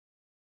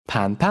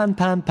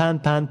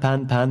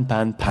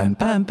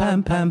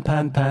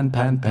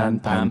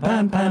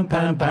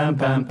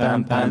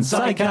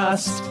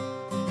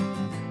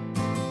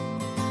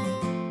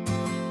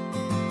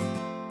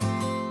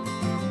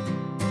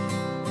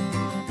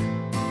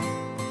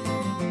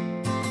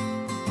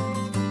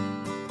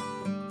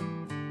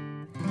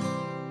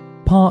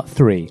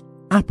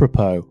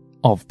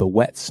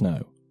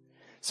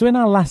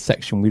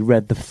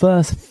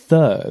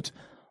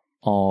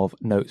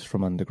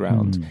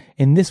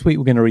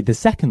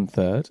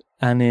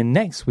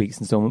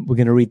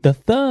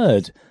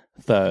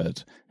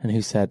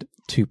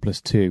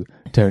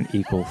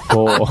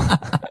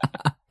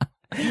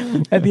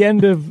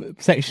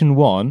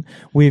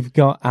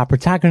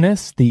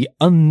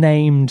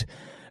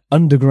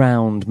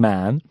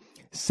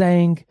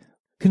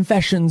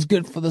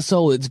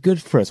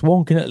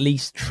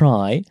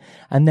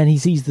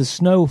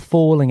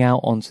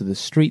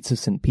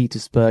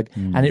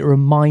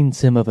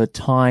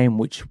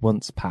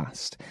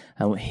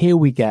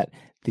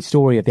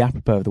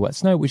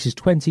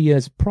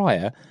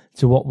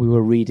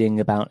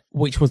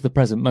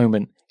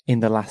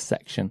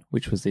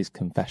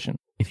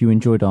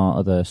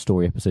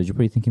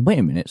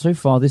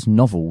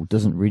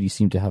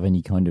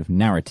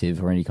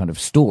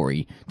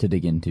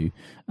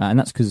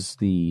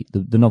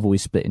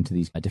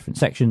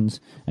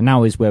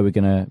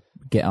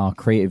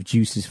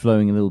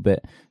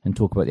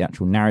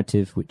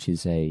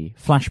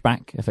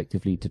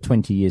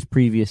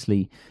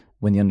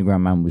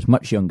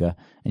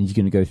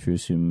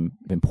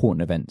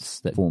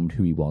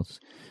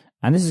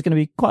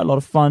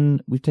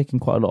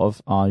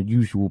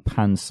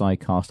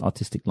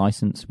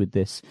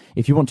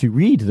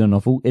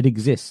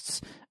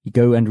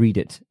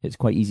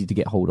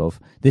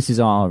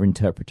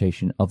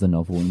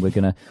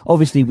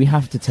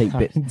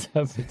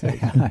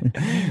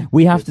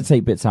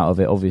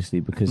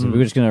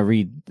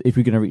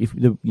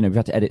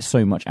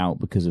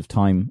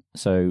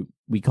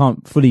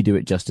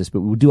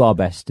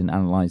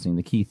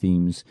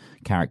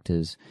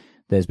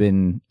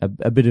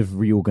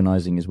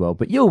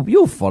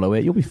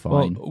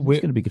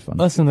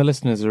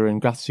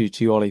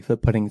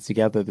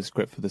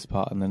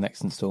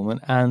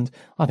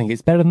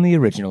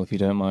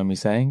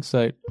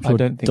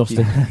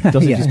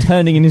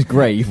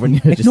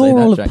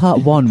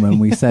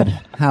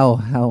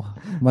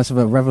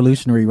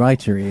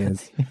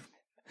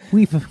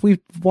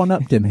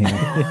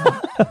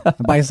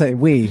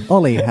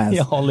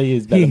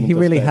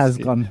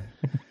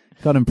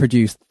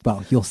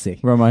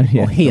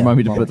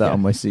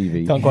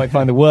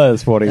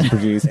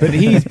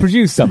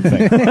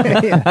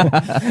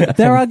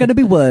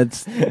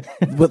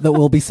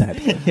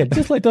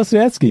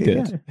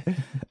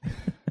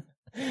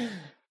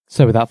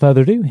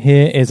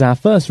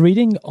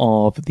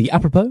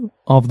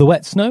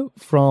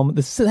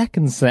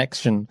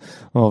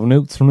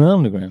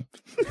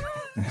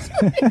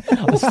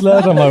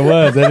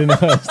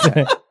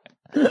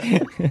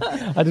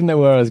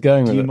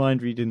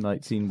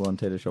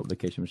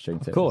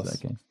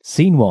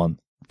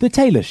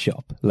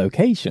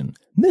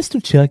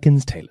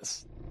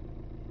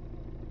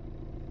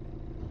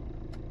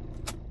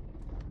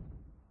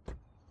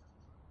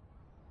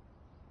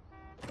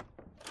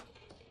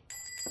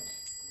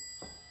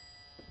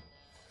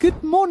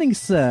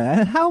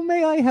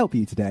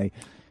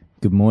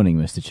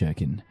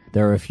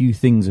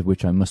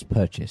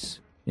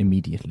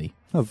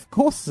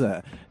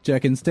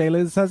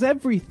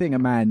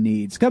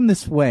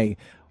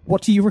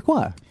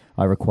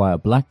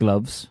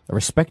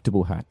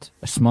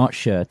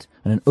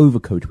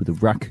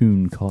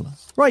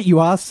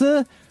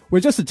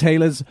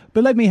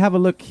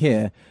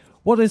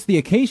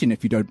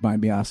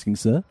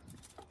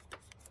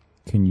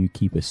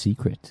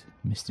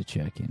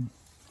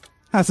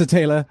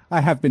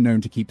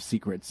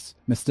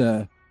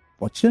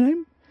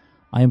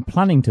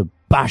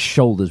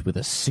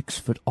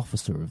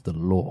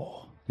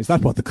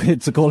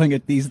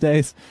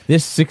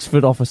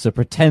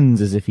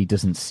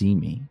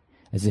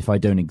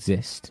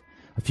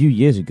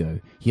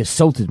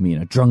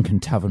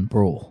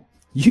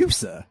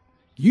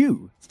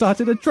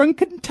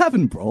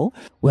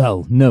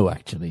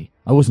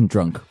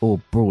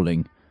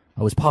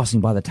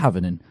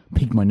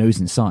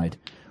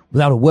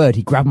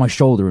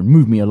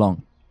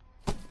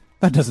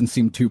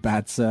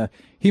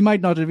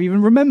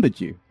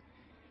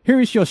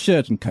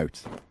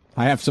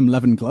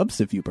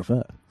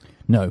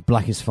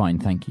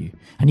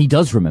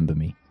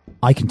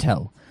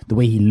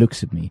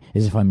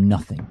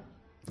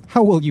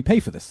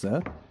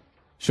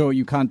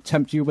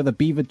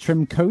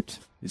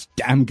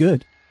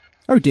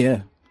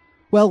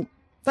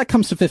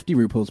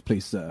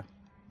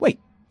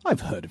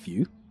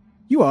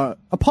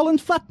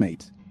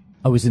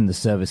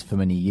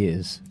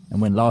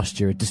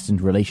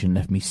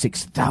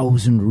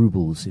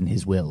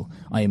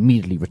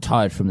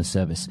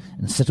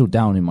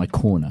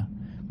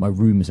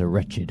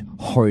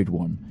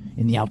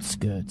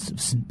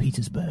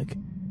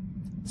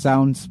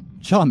Sounds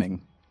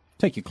charming.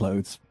 Take your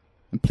clothes,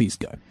 and please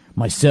go.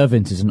 My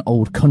servant is an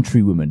old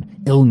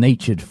countrywoman,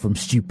 ill-natured from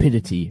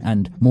stupidity,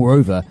 and,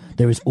 moreover,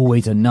 there is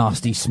always a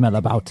nasty smell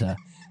about her.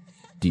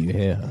 Do you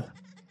hear her?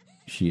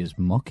 She is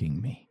mocking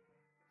me.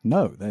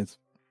 No, there's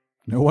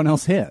no one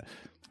else here.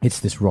 It's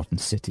this rotten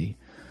city.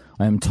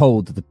 I am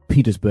told that the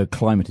Petersburg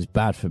climate is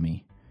bad for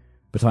me,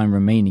 but I am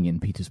remaining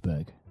in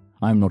Petersburg.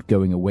 I am not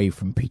going away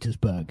from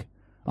Petersburg.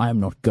 I am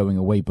not going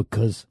away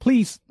because...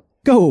 Please,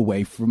 go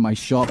away from my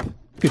shop.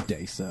 Good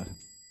day, sir.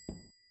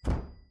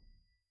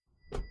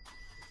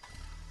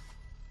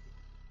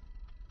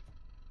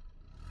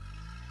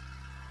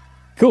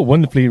 Cool,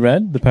 wonderfully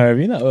read, the pair of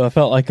you. I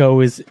felt like I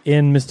was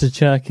in Mr.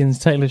 Churkin's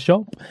tailor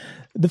shop.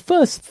 The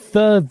first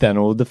third then,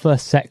 or the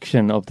first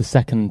section of the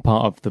second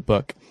part of the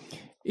book,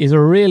 is a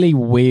really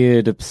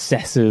weird,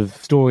 obsessive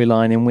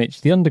storyline in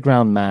which the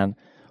underground man,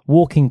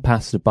 walking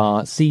past a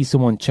bar, sees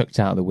someone chucked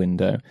out of the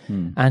window,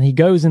 and he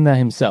goes in there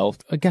himself.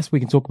 I guess we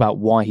can talk about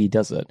why he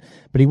does it,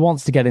 but he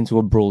wants to get into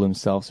a brawl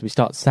himself, so he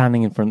starts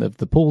standing in front of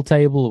the pool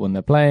table when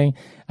they're playing,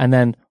 and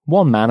then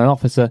one man, an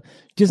officer,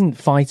 doesn't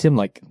fight him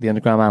like the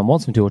underground man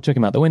wants him to or chuck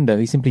him out the window.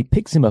 He simply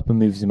picks him up and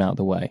moves him out of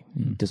the way.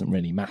 It doesn't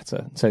really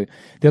matter. So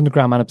the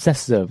underground man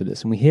obsesses over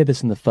this, and we hear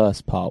this in the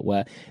first part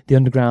where the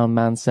underground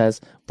man says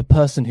the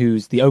person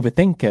who's the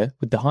overthinker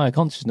with the higher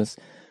consciousness,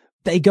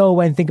 they go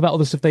away and think about all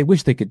the stuff they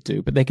wish they could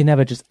do, but they can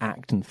never just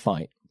act and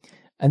fight.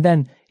 And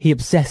then he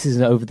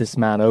obsesses over this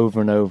man over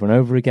and over and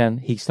over again.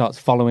 He starts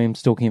following him,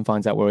 stalking him,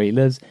 finds out where he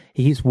lives.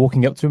 He keeps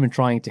walking up to him and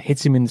trying to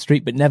hit him in the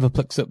street, but never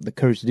plucks up the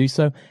courage to do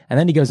so. And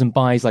then he goes and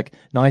buys like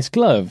nice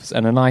gloves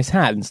and a nice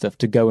hat and stuff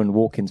to go and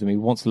walk into him. He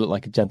wants to look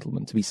like a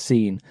gentleman, to be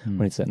seen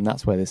when he's there. And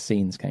that's where the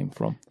scenes came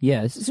from.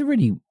 Yeah, it's a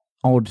really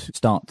odd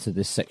start to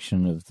this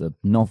section of the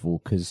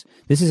novel, because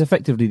this is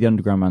effectively the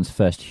underground man's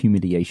first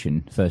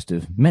humiliation, first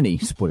of many,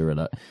 spoiler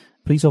alert.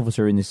 Police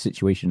officer in this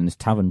situation, in this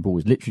tavern brawl,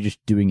 is literally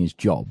just doing his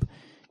job.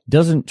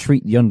 Doesn't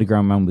treat the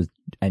underground man with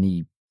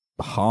any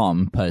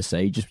harm per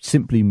se, just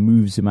simply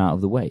moves him out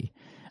of the way.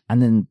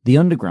 And then the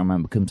underground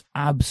man becomes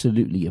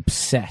absolutely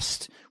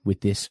obsessed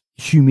with this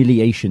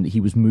humiliation that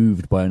he was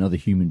moved by another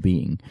human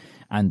being,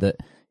 and that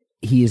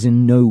he is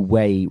in no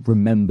way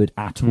remembered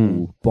at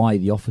all by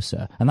the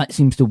officer. And that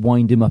seems to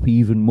wind him up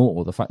even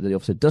more. The fact that the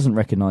officer doesn't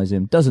recognize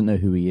him, doesn't know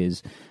who he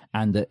is,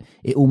 and that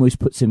it almost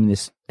puts him in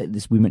this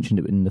we mentioned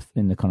it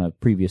in the kind of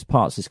previous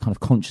parts, this kind of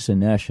conscious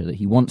inertia that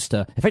he wants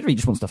to, effectively he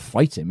just wants to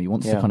fight him. He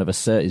wants to kind of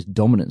assert his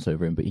dominance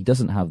over him, but he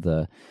doesn't have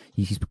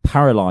he's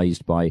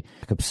paralyzed by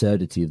the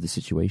absurdity of the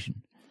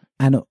situation.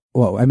 And,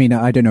 well, I mean,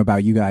 I don't know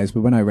about you guys, but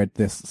when I read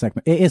this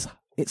segment,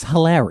 it's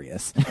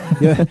hilarious.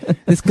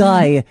 This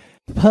guy,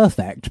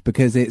 perfect,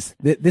 because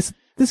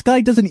this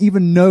guy doesn't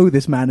even know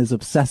this man is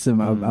obsessive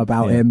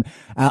about him.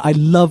 I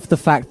love the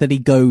fact that he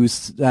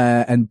goes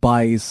and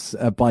buys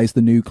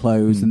the new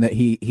clothes, and that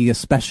he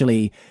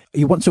especially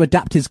wants to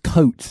adapt his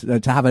coat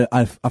to have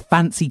a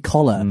fancy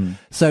collar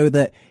so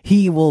that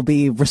he will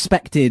be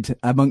respected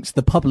amongst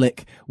the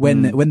public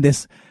when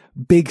this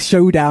big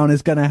showdown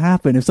is going to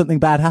happen. If something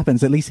bad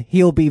happens, at least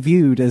he'll be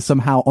viewed as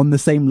somehow on the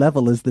same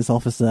level as this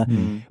officer,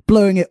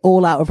 blowing it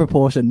all out of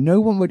proportion. No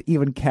one would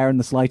even care in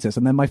the slightest.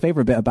 And then my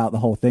favorite bit about the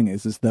whole thing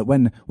is that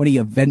when he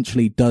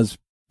eventually does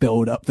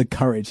build up the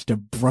courage to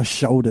brush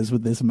shoulders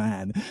with this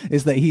man,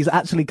 is that he's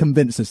actually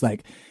convinced it's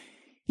like,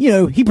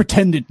 he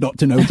pretended not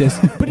to notice,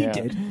 but he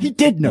did. He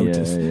did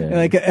notice.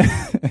 Like,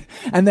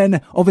 and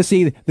then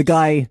obviously the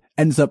guy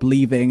ends up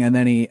leaving, and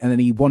then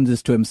he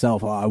wonders to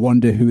himself, "Oh, I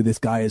wonder who this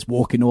guy is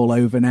walking all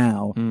over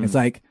now." It's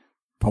like,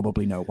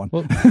 probably no one.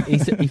 Well,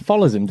 he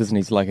follows him, doesn't he?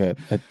 He's like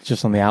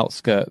just on the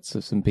outskirts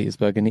of St.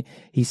 Petersburg, and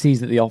he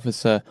sees that the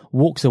officer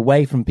walks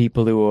away from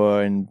people who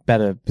are in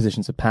better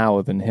positions of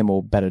power than him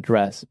or better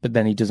dressed, but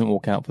then he doesn't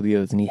walk out for the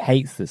others, and he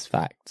hates this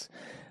fact.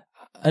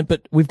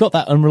 But we've got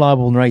that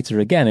unreliable narrator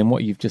again in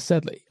what you've just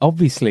said. Like,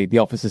 obviously, the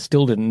officer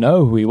still didn't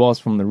know who he was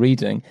from the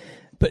reading,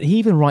 but he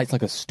even writes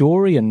like a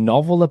story, a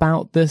novel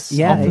about this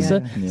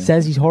officer,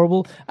 says he's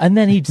horrible, and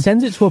then he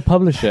sends it to a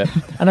publisher,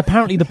 and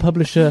apparently the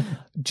publisher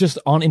just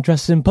aren't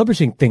interested in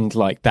publishing things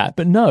like that.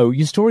 But no,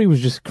 your story was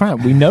just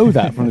crap. We know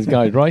that from this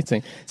guy's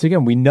writing. So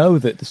again, we know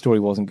that the story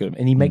wasn't good,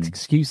 and he makes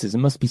excuses. It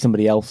must be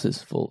somebody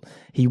else's fault.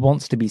 He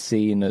wants to be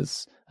seen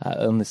as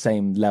on the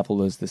same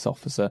level as this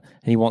officer,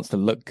 and he wants to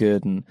look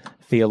good and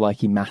feel like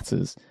he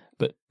matters.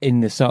 But in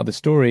the start of the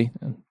story,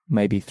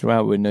 maybe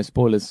throughout with no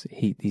spoilers,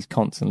 he's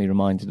constantly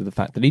reminded of the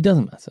fact that he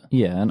doesn't matter.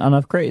 Yeah, and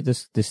I've created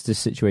this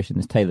situation,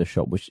 this tailor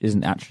shop, which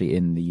isn't actually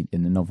in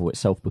the novel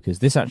itself, because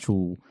this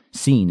actual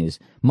scene is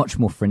much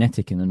more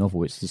frenetic in the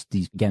novel. It's just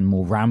these, again,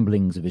 more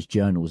ramblings of his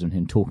journals and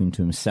him talking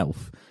to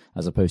himself,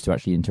 as opposed to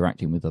actually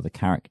interacting with other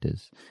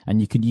characters. And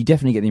you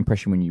definitely get the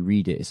impression when you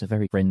read it, it's a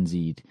very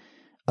frenzied,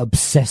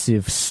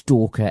 obsessive,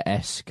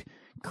 stalker-esque,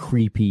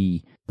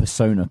 creepy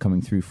persona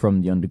coming through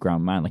from the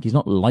underground man. Like, he's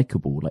not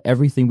likable. Like,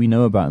 everything we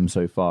know about him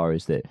so far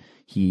is that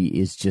he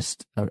is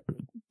just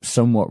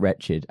somewhat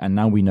wretched, and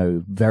now we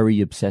know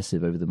very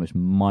obsessive over the most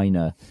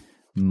minor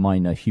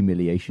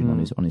humiliation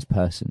on his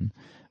person,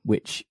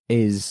 which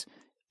is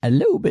a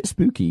little bit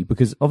spooky,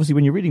 because obviously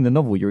when you're reading the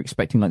novel, you're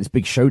expecting like this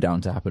big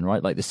showdown to happen,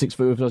 right? Like the 6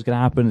 foot is going to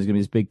happen. There's going to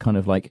be this big kind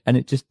of like, and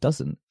it just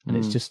doesn't. And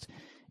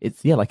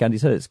it's like Andy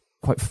said, it's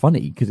quite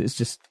funny because it's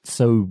just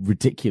so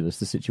ridiculous,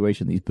 the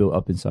situation that he's built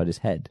up inside his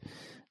head,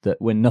 that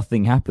when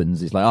nothing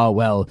happens, it's like, oh,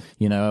 well,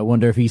 I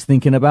wonder if he's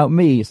thinking about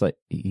me. It's like,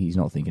 he's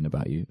not thinking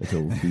about you at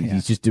all.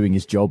 He's just doing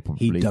his job,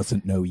 probably. He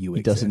doesn't know you exist.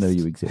 He doesn't know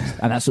you exist.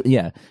 And that's,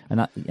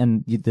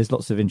 there's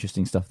lots of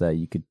interesting stuff there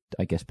you could,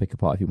 I guess, pick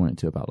apart if you wanted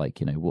to, about like,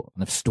 what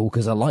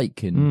stalkers are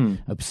like, and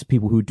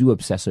people who do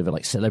obsess over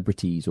like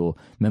celebrities or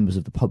members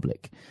of the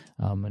public,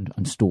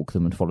 and stalk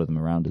them and follow them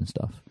around and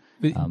stuff.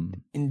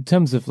 In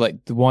terms of like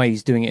why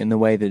he's doing it in the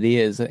way that he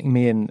is, I think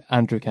me and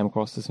Andrew came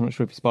across this. I'm not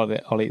sure if you spotted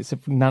it, Ollie. It's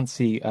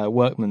Nancy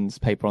Workman's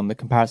paper on the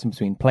comparison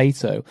between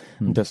Plato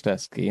and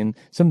Dostoevsky, and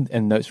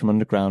Notes from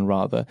Underground,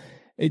 rather.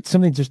 It's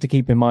something just to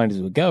keep in mind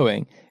as we're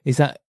going, is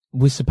that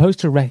we're supposed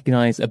to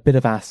recognize a bit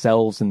of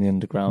ourselves in the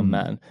underground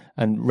man,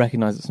 and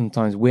recognize that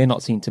sometimes we're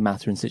not seen to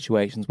matter in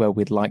situations where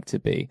we'd like to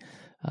be.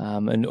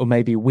 Or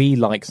maybe we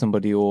like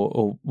somebody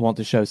or want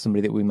to show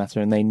somebody that we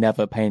matter, and they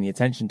never pay any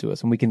attention to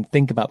us, and we can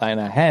think about that in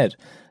our head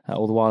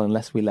all the while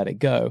unless we let it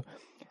go.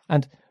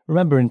 And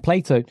remember, in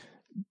Plato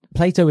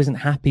isn't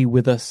happy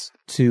with us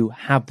to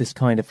have this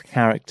kind of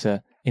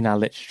character in our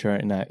literature,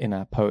 in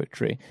our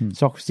poetry.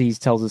 Socrates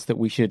tells us that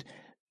we should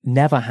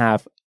never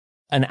have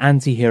an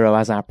anti-hero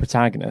as our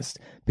protagonist,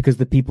 because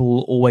the people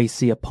will always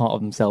see a part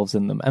of themselves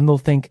in them, and they'll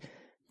think,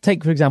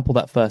 take for example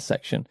that first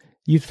section.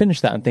 You'd finish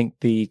that and think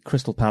the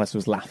Crystal Palace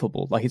was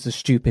laughable, like it's a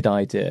stupid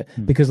idea,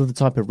 because of the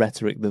type of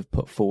rhetoric they've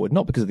put forward,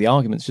 not because of the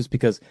arguments, just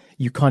because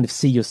you kind of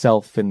see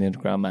yourself in the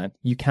underground man.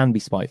 You can be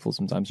spiteful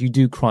sometimes. You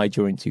do cry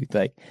during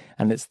toothache,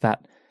 and it's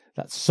that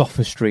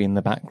sophistry in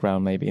the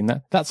background, maybe.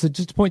 And that's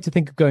just a point to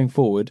think of going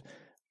forward.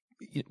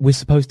 We're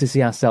supposed to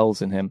see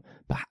ourselves in him,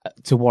 but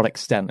to what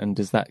extent, and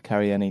does that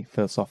carry any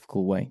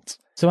philosophical weight?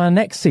 So our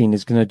next scene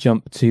is going to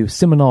jump to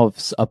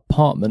Simonov's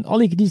apartment.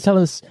 Ollie, could you tell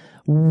us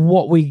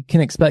what we can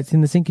expect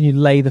in the scene? Can you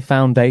lay the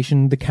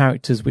foundation, the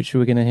characters which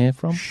we're going to hear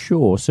from?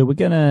 Sure. So we're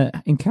going to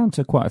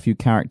encounter quite a few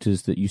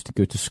characters that used to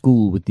go to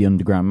school with the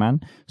underground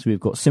man. So we've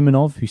got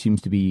Simonov, who seems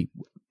to be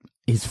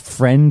his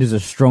friend, is a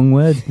strong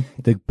word,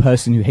 the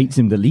person who hates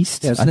him the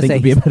least, I think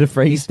would be a better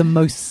phrase. He's the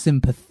most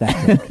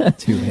sympathetic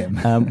to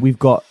him. We've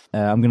got,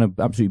 I'm going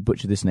to absolutely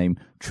butcher this name,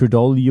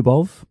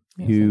 Trudolyubov,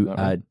 who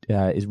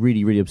is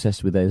really, really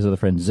obsessed with his other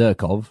friend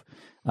Zirkov,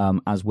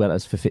 as well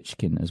as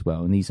Fifichkin as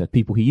well. And these are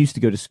people he used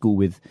to go to school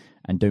with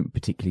and don't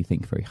particularly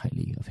think very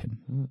highly of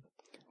him.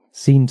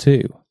 Scene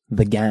 2,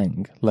 The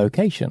Gang.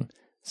 Location,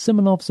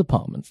 Simonov's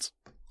apartment.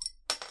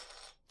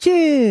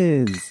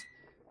 Cheers!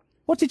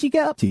 What did you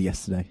get up to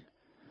yesterday?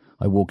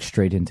 I walked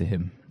straight into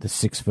him, the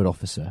 6-foot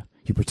officer.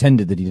 He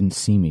pretended that he didn't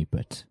see me,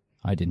 but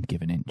I didn't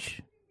give an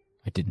inch.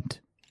 I didn't.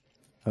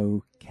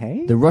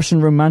 Okay. The Russian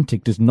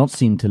romantic does not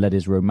seem to let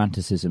his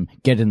romanticism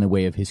get in the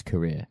way of his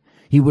career.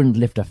 He wouldn't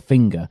lift a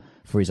finger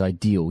for his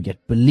ideal,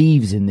 yet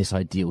believes in this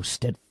ideal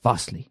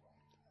steadfastly.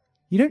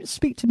 You don't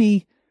speak to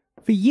me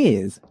for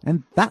years,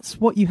 and that's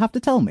what you have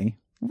to tell me?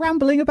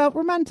 Rambling about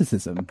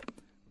romanticism.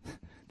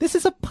 This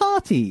is a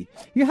party.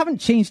 You haven't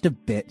changed a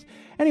bit.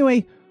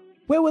 Anyway,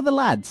 where were the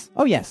lads?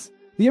 Oh yes,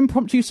 the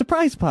impromptu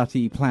surprise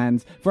party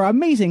planned for our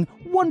amazing,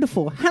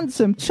 wonderful,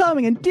 handsome,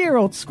 charming and dear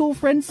old school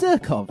friend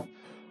Zirkov.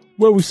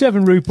 Well, with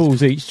 7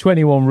 rubles each,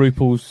 21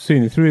 rubles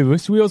between the three of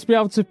us, we ought to be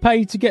able to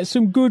pay to get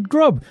some good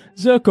grub.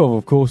 Zirkov,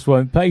 of course,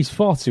 won't pay. He's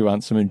far too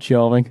handsome and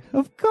charming.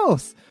 Of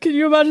course. Can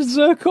you imagine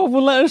Zirkov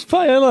will let us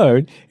pay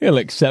alone? He'll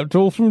accept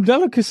all from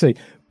delicacy.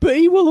 But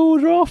he will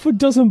order half a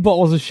dozen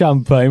bottles of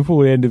champagne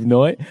before the end of the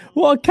night.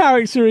 What a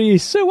character he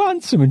is, so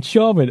handsome and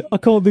charming. I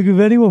can't think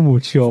of anyone more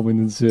charming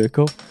than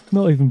Zirkov.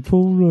 Not even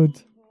Paul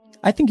Rudd.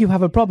 I think you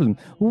have a problem.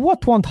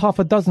 What want half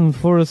a dozen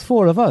for us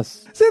 4 of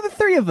us? So the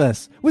 3 of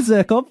us, with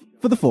Zirkov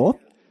for the 4th,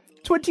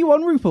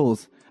 21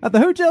 rubles at the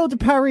Hotel de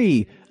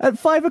Paris at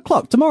 5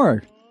 o'clock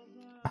tomorrow.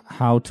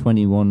 How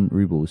 21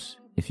 rubles?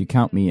 If you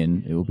count me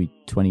in, it will be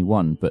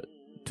 21, but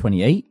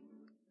 28?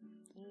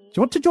 Do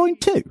you want to join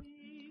too?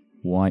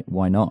 Why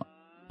not?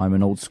 I'm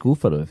an old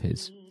schoolfellow of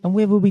his. And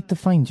where were we to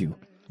find you?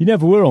 You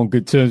never were on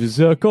good terms with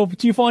Zirkov.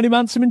 Do you find him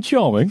handsome and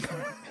charming?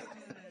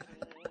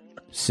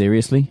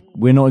 Seriously?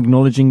 We're not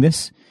acknowledging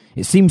this?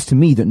 It seems to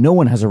me that no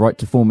one has a right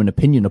to form an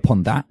opinion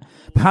upon that.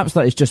 Perhaps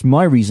that is just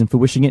my reason for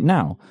wishing it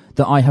now,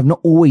 that I have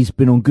not always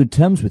been on good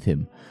terms with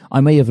him.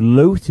 I may have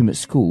loathed him at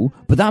school,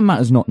 but that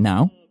matters not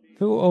now.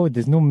 Oh,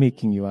 there's no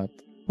making you out.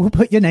 We'll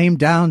put your name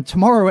down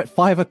tomorrow at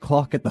 5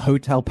 o'clock at the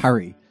Hotel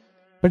Paris.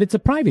 But it's a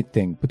private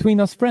thing, between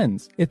us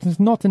friends. It is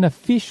not an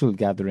official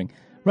gathering.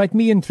 Right,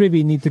 me and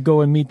Trivy need to go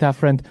and meet our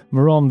friend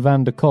Maron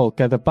van der Kolk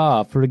at a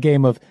bar for a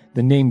game of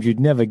The Names You'd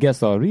Never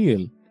Guess Are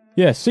Real.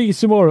 Yeah, see you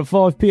tomorrow at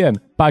 5 p.m.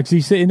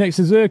 Bagsy sitting next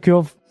to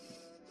Zirkov.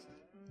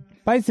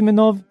 Bye,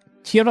 Simonov.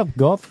 Cheer up,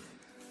 Goth.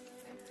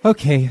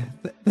 Okay,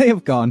 they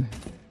have gone.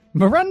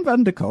 Moran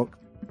van der Kolk?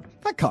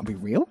 That can't be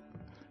real.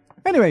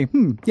 Anyway,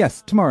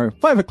 yes, tomorrow,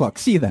 5 o'clock.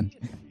 See you then.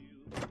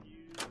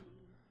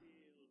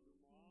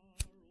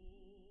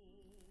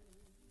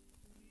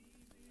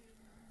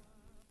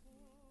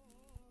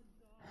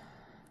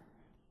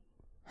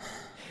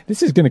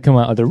 This is going to come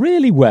out either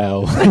really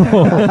well.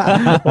 Or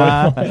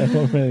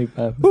really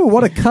bad. Ooh,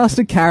 what a cast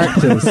of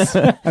characters.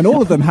 And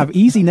all of them have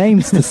easy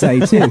names to say,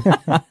 too.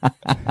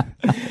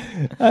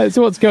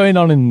 So what's going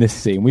on in this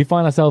scene? We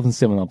find ourselves in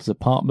Simonov's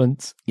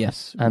apartment.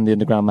 Yes. And the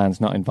Underground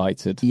Man's not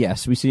invited.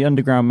 Yes, we see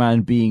Underground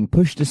Man being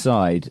pushed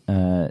aside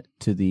to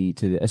the.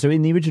 So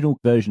in the original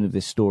version of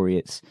this story,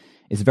 it's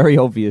very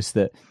obvious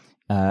that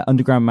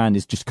Underground Man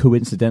is just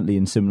coincidentally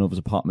in Simonov's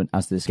apartment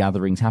as this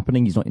gathering's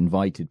happening. He's not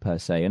invited per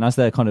se. And as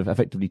they're kind of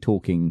effectively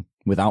talking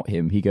without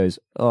him, he goes,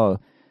 "Oh,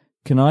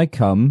 can I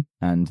come?"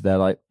 And they're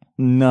like,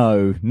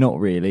 "No, not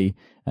really."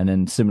 And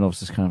then Simonov's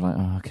just kind of like,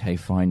 "Oh, okay,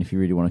 fine. If you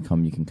really want to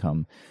come, you can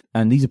come."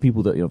 And these are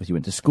people that he obviously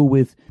went to school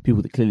with,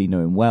 people that clearly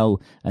know him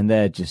well, and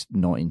they're just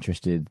not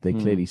interested. They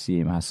clearly see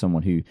him as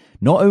someone who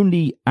not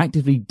only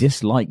actively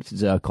disliked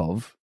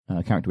Zherkov,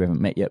 a character we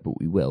haven't met yet, but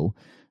we will,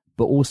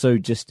 but also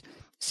just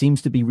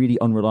seems to be really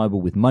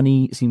unreliable with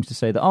money, seems to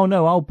say that, "Oh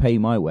no, I'll pay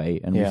my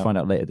way." And we find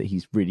out later that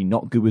he's really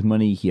not good with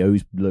money. He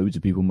owes loads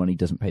of people money,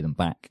 doesn't pay them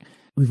back.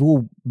 We've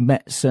all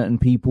met certain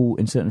people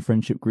in certain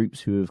friendship groups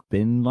who have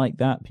been like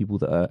that, people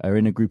that are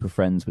in a group of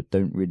friends but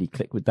don't really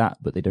click with that,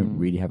 but they don't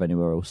really have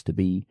anywhere else to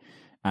be.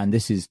 And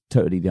this is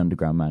totally the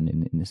Underground Man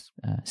in this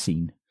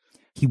scene.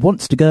 He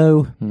wants to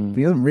go, but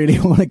he doesn't really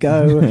want to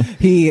go.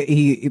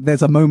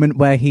 There's a moment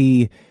where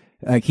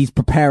he's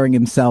preparing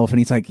himself, and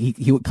he's like, he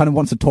kind of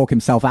wants to talk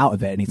himself out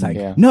of it, and he's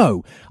like,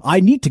 "No, I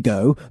need to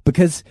go,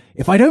 because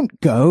if I don't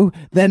go,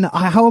 then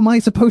how am I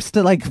supposed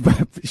to like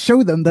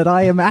show them that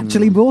I am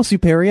actually more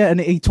superior?"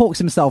 And he talks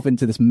himself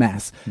into this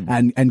mess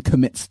and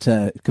commits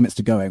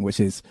to going, which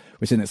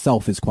in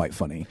itself is quite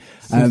funny.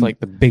 Seems like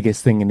the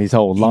biggest thing in his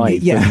whole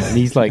life. Yeah. And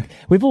he's like,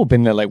 we've all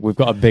been there, like we've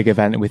got a big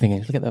event and we're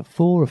thinking, look at that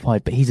 4 or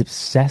 5, but he's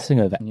obsessing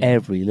over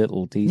every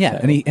little detail. Yeah,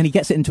 and he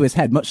gets it into his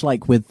head, much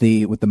like with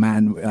the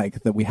man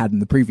like that we had in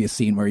the previous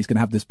scene where he's going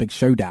to have this big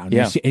showdown.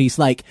 Yeah. And he's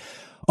like,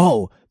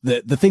 "Oh,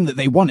 the thing that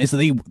they want is that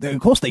they of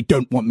course they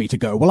don't want me to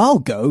go. Well, I'll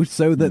go,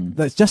 so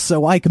that's just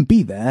so I can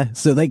be there,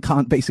 so they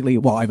can't basically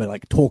either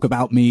like talk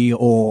about me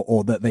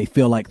or that they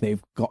feel like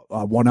they've got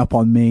one up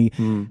on me."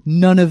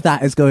 None of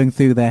that is going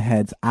through their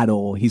heads at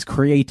all. He's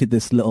created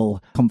this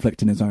little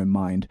conflict in his own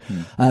mind.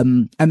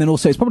 And then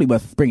also it's probably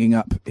worth bringing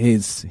up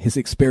his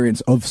experience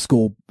of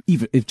school,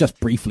 even if just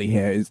briefly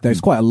here. There's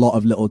quite a lot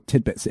of little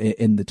tidbits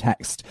in the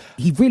text.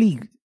 He really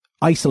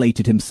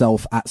isolated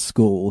himself at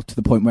school to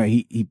the point where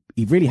he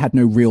really had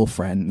no real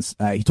friends.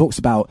 He talks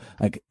about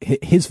like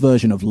his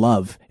version of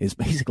love is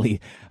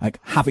basically like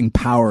having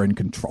power and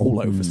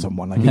control over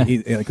someone, like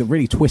like a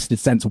really twisted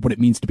sense of what it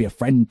means to be a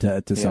friend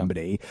to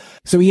somebody.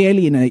 So he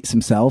alienates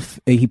himself.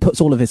 He puts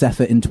all of his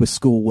effort into his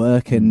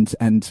schoolwork, and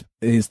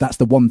that's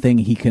the one thing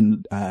he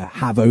can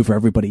have over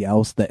everybody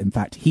else, that in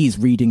fact he's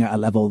reading at a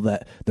level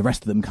that the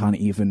rest of them can't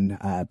even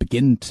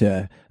begin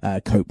to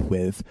cope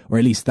with, or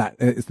at least that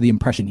is the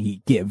impression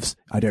he gives.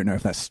 I don't know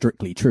if that's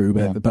strictly true,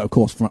 but of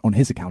course on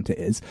his account it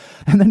is.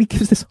 And then he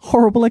gives this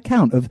horrible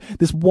account of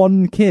this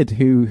one kid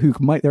who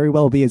might very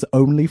well be his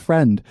only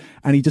friend,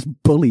 and he just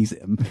bullies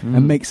him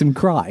and makes him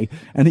cry,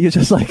 and you're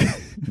just like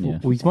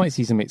we might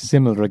see something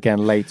similar again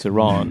later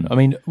on. I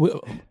mean,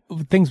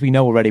 things we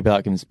know already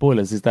without giving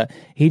spoilers is that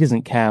he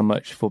doesn't care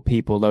much for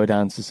people lower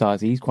down in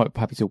society. He's quite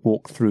happy to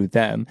walk through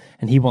them,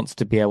 and he wants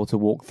to be able to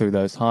walk through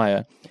those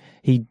higher.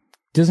 He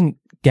doesn't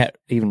get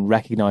even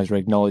recognized or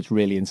acknowledged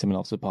really in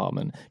Simonov's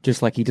apartment,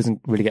 just like he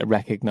doesn't really get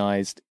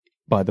recognized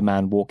by the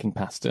man walking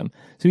past him.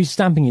 So he's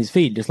stamping his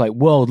feet, just like,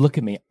 "World, look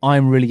at me,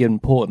 I'm really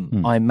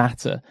important, I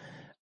matter."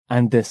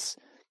 And this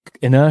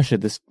inertia,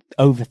 this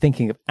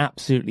overthinking of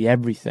absolutely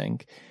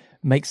everything,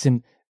 makes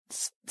him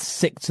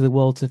sick to the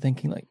world, to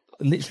thinking like,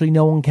 literally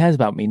no one cares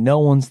about me, no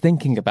one's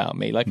thinking about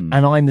me, like, and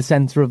I'm the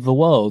center of the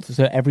world,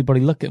 so everybody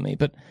look at me.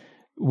 But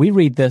I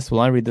read this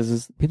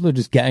as people are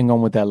just getting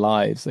on with their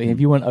lives. Like, if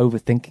you weren't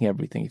overthinking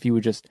everything, if you were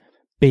just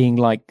being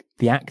like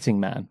the acting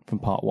man from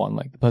part 1,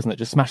 like the person that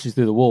just smashes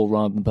through the wall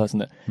rather than the person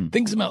that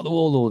thinks about the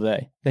wall all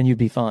day, then you'd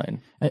be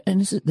fine.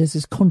 And there's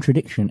this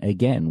contradiction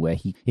again where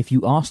if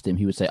you asked him,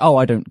 he would say, "Oh,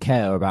 I don't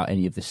care about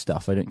any of this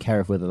stuff. I don't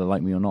care whether they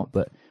like me or not."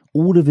 But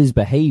all of his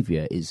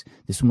behavior is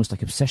this almost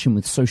like obsession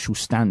with social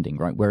standing,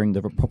 right? Wearing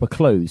the proper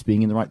clothes,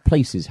 being in the right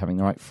places, having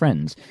the right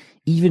friends.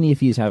 Even if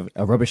he's have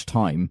a rubbish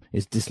time,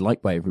 is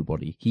disliked by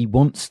everybody, he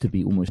wants to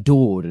be almost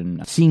adored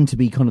and seen to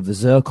be kind of the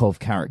Zherkov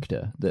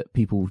character that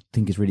people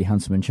think is really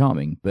handsome and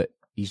charming, but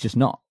he's just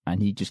not,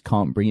 and he just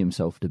can't bring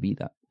himself to be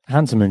that.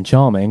 Handsome and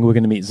charming, we're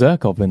going to meet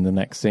Zherkov in the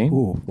next scene.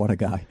 Ooh, what a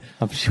guy.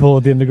 I'm sure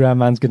the Underground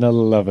Man's going to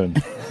love him.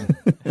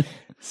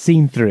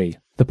 Scene 3,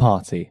 the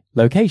party.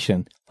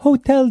 Location,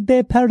 Hotel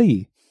de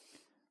Paris.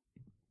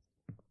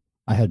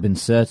 I had been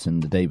certain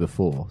the day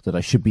before that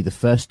I should be the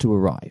first to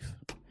arrive.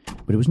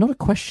 But it was not a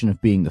question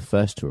of being the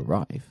first to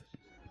arrive.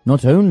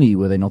 Not only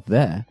were they not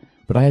there,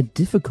 but I had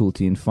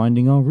difficulty in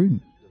finding our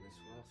room.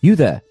 "You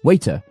there,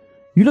 waiter,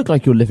 you look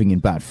like you're living in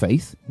bad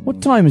faith.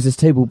 What time is this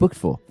table booked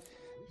for?"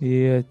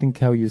 Yeah, I think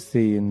how you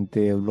see in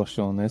the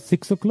Russian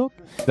 6 o'clock.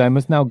 I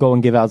must now go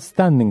and give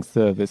outstanding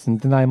service and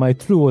deny my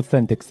true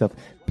authentic self.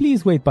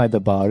 Please wait by the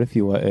bar if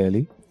you are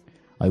early.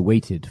 I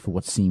waited for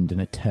what seemed an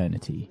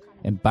eternity,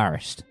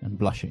 embarrassed and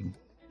blushing.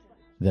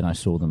 Then I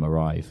saw them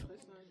arrive.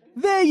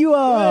 There you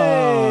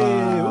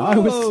are! I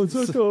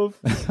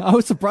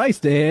was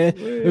surprised to hear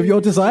of your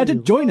desire to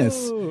join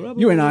us.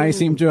 You and I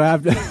seem to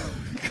have...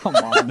 Come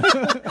on.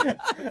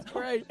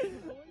 Great.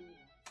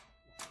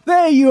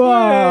 There you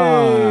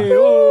are!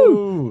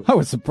 I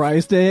was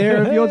surprised to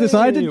hear of your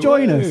desire to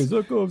join us.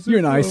 You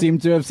and I seem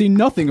to have seen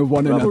nothing of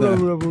one another.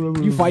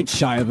 You fight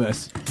shy of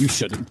us. You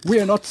shouldn't. We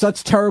are not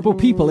such terrible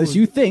people as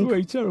you think.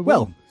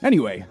 Well,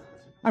 anyway,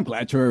 I'm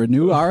glad to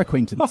renew our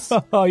acquaintance.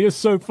 You're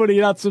so funny,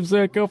 handsome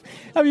Zerkov.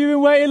 Have you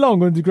been waiting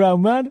long,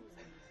 underground man?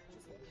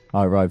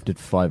 I arrived at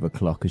 5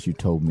 o'clock as you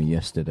told me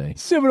yesterday.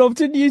 Simonov,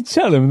 didn't you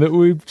tell him that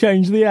we've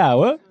changed the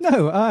hour?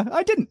 No,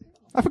 I didn't.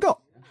 I forgot.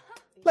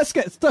 Let's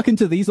get stuck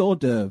into these hors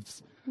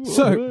d'oeuvres.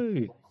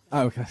 So,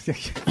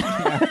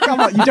 come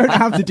on, you don't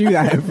have to do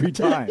that every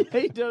time.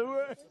 Hey, don't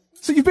worry.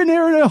 So you've been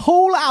here in a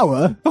whole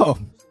hour? Oh,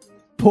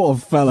 poor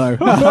fellow.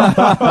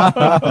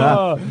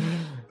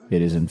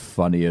 It isn't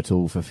funny at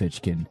all for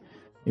Fitchkin.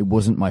 It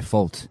wasn't my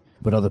fault,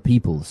 but other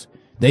people's.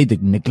 They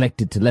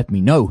neglected to let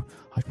me know.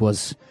 It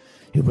was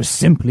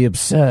simply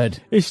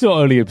absurd. It's not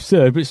only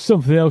absurd, but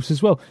something else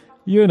as well.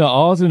 You're not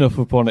hard enough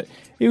upon it.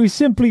 It was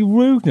simply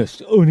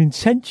rudeness,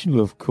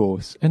 unintentional, of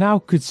course. And how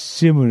could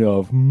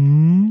Simonov,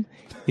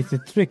 It's a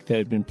trick that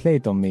had been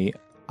played on me.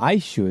 I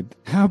should.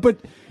 But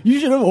you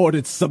should have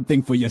ordered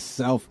something for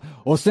yourself,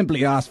 or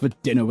simply asked for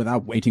dinner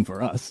without waiting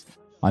for us.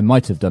 I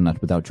might have done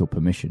that without your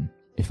permission,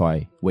 if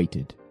I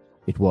waited.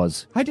 It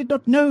was... I did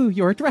not know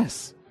your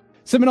address.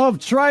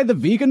 Simonov, try the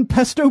vegan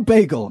pesto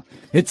bagel.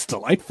 It's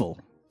delightful.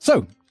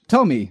 So,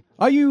 tell me,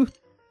 are you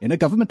in a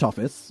government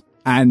office?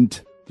 And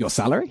your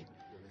salary?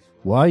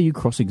 Why are you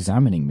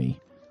cross-examining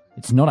me?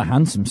 It's not a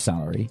handsome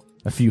salary.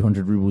 A few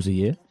hundred rubles a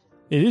year.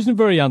 It isn't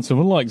very handsome,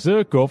 unlike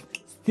Zerkov.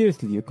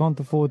 Seriously, you can't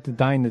afford to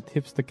dine at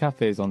hipster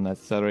cafes on that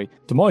salary.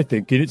 To my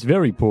thinking, it's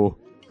very poor.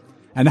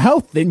 And how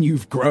thin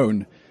you've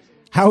grown.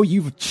 How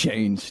you've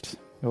changed.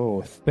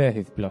 Oh, spare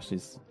his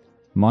blushes.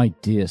 My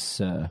dear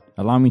sir,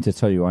 allow me to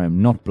tell you I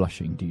am not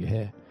blushing, do you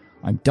hear?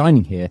 I'm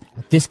dining here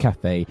at this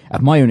cafe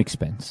at my own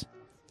expense,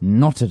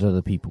 not at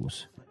other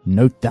people's.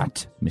 Note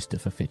that,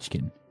 Mr.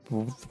 Fafitchkin.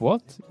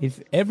 What?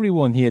 Is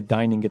everyone here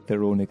dining at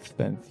their own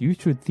expense? You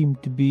should seem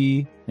to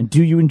be... And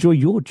do you enjoy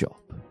your job?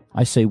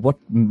 I say, what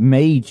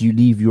made you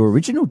leave your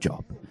original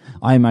job?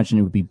 I imagine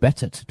it would be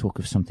better to talk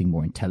of something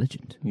more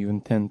intelligent. You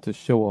intend to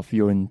show off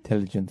your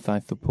intelligence,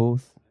 I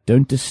suppose?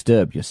 Don't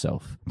disturb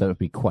yourself. That would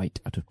be quite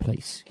out of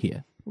place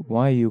here.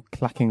 Why are you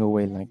clacking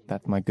away like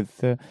that, my good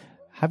sir?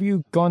 Have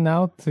you gone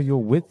out to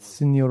your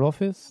wits in your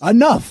office?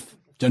 Enough,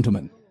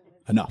 gentlemen.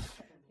 Enough.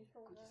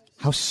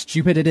 How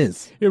stupid it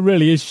is. It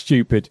really is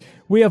stupid.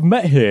 We have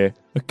met here,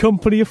 a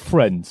company of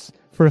friends,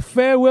 for a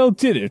farewell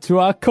dinner to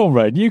our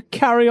comrade. You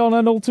carry on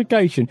an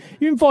altercation.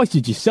 You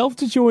invited yourself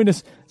to join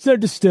us. So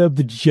disturb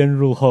the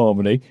general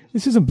harmony.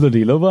 This isn't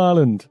bloody Love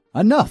Island.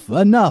 Enough.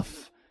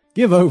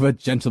 Give over,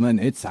 gentlemen.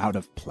 It's out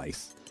of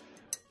place.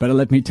 Better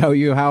let me tell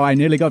you how I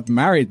nearly got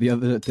married the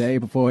other day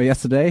before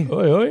yesterday.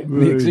 Oi.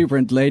 The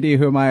exuberant lady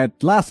whom I had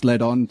last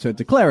led on to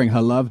declaring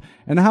her love,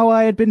 and how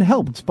I had been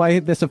helped by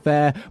this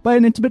affair by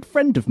an intimate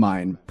friend of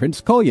mine, Prince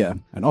Kolya,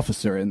 an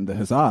officer in the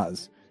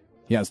Hussars.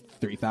 He has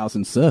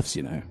 3,000 serfs,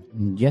 you know.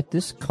 And yet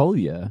this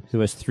Kolya, who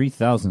has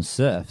 3,000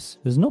 serfs,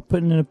 has not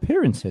put in an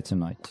appearance here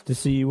tonight to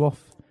see you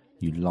off,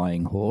 you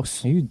lying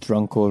horse. Are you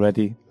drunk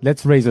already?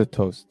 Let's raise a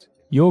toast.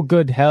 Your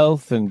good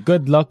health and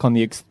good luck on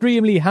the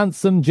extremely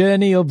handsome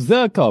journey of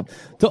Zerkov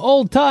to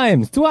old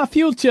times, to our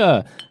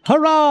future.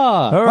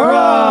 Hurrah!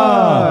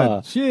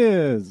 Hurrah!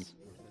 Cheers!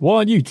 Why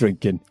aren't you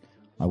drinking?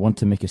 I want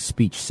to make a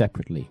speech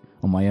separately,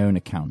 on my own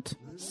account.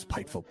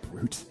 Spiteful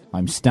brute.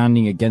 I'm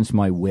standing against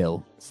my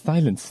will.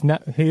 Silence. Now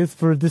here's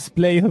for a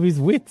display of his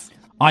wits.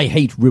 I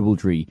hate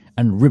ribaldry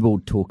and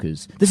ribald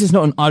talkers. This is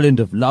not an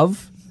island of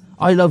love.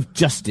 I love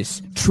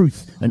justice,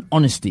 truth, and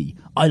honesty.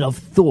 I love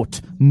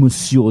thought,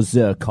 Monsieur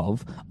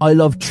Zerkov. I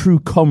love true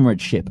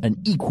comradeship and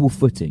equal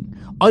footing.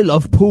 I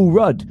love Paul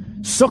Rudd.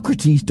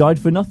 Socrates died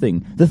for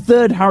nothing. The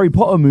third Harry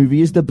Potter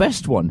movie is the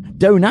best one.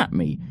 Don't at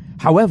me.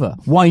 However,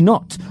 why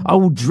not? I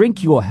will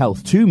drink your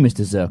health too,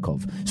 Mr.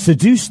 Zerkov.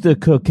 Seduce the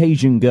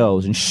Caucasian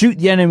girls and shoot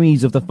the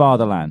enemies of the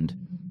fatherland.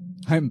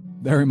 I'm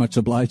very much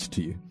obliged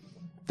to you.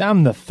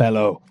 Damn the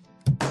fellow.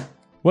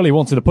 Well, he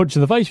wanted a punch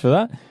in the face for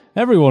that.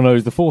 Everyone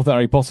knows the fourth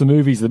Harry Potter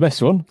movie's the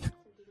best one.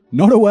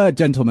 Not a word,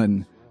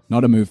 gentlemen.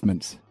 Not a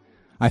movement.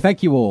 I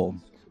thank you all,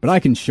 but I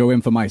can show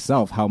him for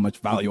myself how much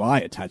value I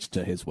attach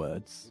to his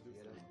words.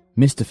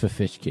 Mr.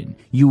 Fafitchkin,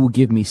 you will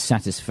give me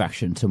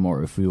satisfaction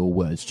tomorrow for your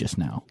words just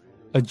now.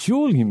 A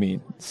duel, you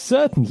mean?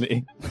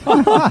 Certainly.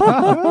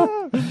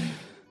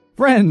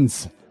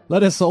 Friends,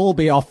 let us all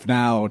be off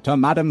now to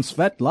Madame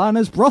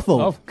Svetlana's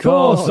brothel. Of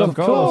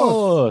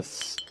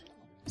course.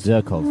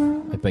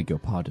 Zerkov, I beg your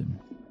pardon.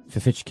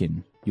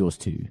 Fafitchkin, yours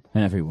too,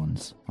 and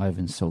everyone's. I have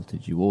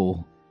insulted you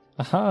all.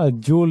 Aha,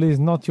 duel is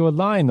not your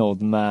line,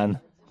 old man.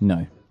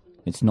 No,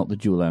 it's not the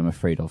duel I am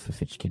afraid of,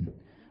 Fafitchkin.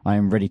 I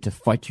am ready to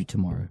fight you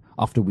tomorrow,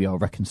 after we are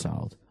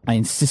reconciled. I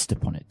insist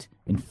upon it,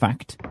 In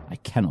fact, I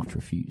cannot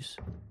refuse.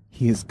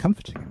 He is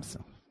comforting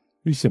himself.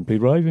 He's simply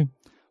raving.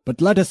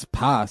 But let us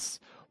pass.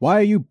 Why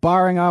are you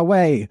barring our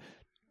way?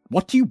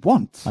 What do you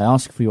want? I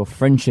ask for your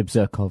friendship,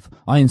 Zerkov.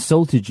 I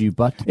insulted you,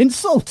 but...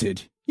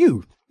 Insulted?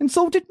 You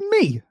insulted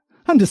me?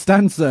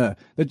 Understand, sir,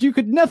 that you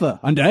could never,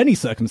 under any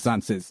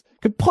circumstances,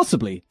 could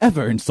possibly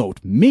ever insult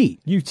me.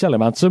 You tell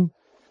him, handsome.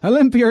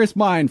 Olympia is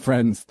mine,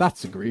 friends.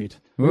 That's agreed.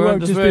 We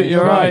won't dispute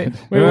your right.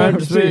 We won't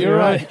dispute your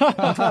right.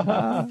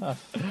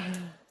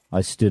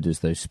 I stood as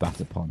though spat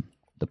upon.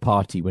 The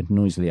party went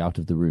noisily out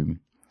of the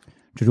room.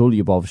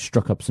 Trudolyubov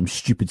struck up some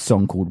stupid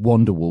song called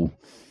Wonderwall.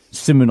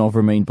 Simonov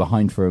remained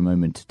behind for a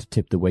moment to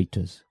tip the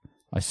waiters.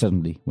 I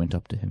suddenly went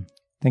up to him.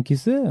 Thank you,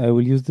 sir. I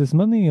will use this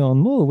money on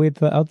more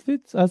waiter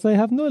outfits, as I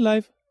have no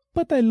life.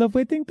 But I love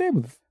waiting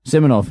tables.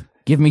 Simonov,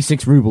 give me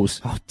 6 rubles.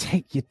 Oh,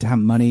 take your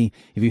damn money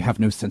if you have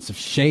no sense of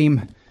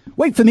shame.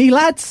 Wait for me,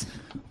 lads!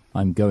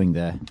 I'm going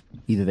there.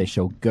 Either they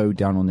shall go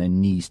down on their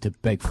knees to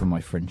beg for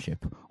my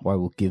friendship, or I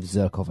will give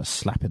Zerkov a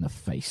slap in the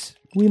face.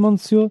 Oui,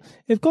 monsieur.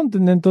 If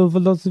continental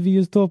philosophy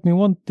has taught me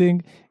one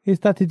thing, is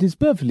that it is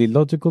perfectly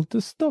logical to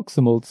stalk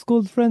some old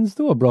school friends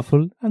to a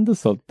brothel and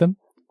assault them.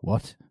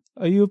 What?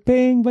 Are you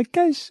paying by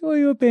cash or are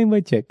you paying by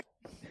check?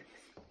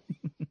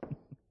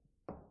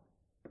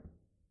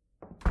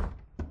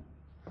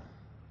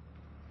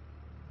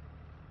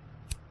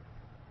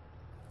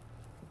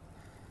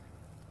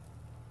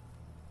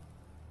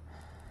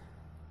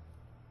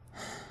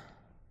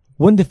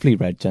 Wonderfully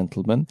read,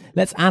 gentlemen.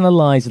 Let's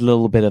analyse a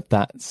little bit of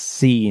that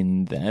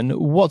scene then.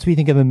 What do we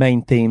think are the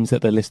main themes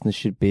that the listeners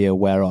should be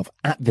aware of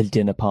at the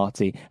dinner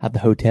party at the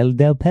Hotel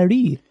del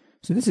Paris?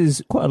 So this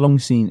is quite a long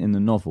scene in the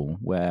novel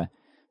where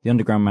the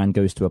underground man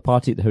goes to a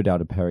party at the Hotel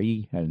de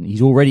Paris, and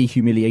he's already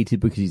humiliated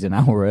because he's an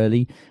hour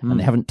early, and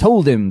they haven't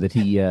told him that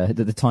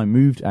that the time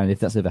moved. And if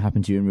that's ever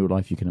happened to you in real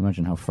life, you can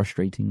imagine how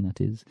frustrating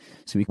that is.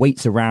 So he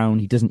waits around,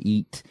 he doesn't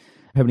eat.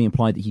 Heavily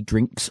implied that he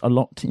drinks a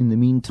lot in the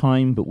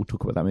meantime, but we'll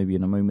talk about that maybe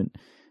in a moment.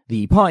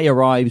 The party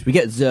arrives. We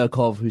get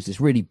Zerkov, who's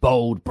this really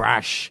bold,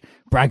 brash,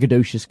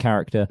 braggadocious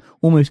character,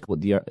 almost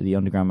what the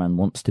underground man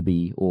wants to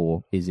be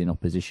or is in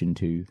opposition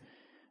to.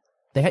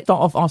 They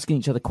start off asking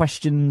each other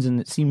questions,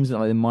 and it seems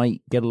like they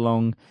might get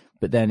along,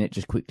 but then it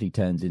just quickly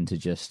turns into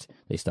just,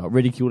 they start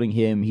ridiculing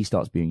him, he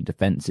starts being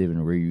defensive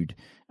and rude,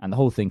 and the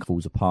whole thing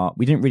falls apart.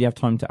 We didn't really have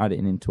time to add it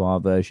into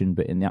our version,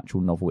 but in the actual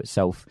novel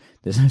itself,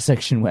 there's a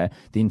section where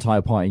the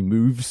entire party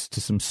moves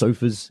to some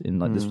sofas in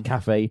like this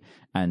cafe,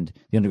 and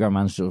the underground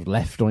man's sort of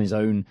left on his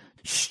own,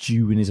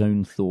 stew in his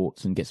own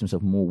thoughts, and gets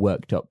himself more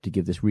worked up to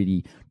give this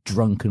really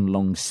drunken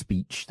long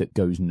speech that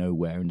goes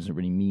nowhere and doesn't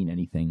really mean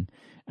anything.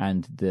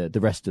 And the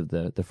rest of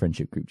the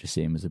friendship group just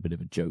see him as a bit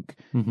of a joke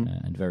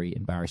and very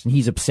embarrassed. And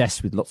he's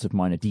obsessed with lots of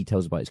minor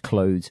details about his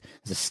clothes.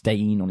 There's a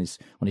stain on his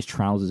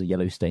trousers, a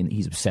yellow stain that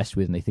he's obsessed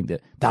with, and they think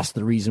that that's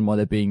the reason why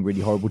they're being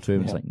really horrible to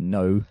him. Yeah. It's like,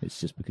 no, it's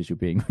just because you're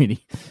being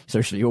really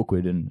socially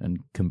awkward and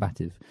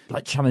combative.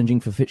 Like challenging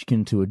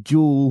Fifitchkin to a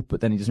duel,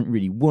 but then he doesn't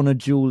really want to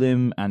duel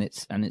him, and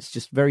it's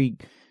just very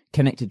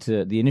connected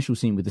to the initial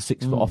scene with the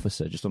 6-foot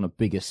officer, just on a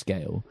bigger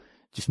scale.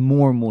 Just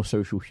more and more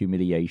social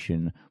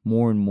humiliation,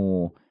 more and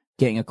more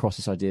getting across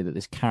this idea that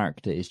this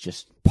character is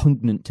just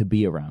pungent to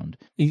be around.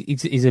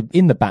 He's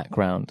in the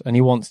background, and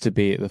he wants to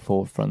be at the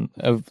forefront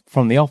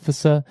from the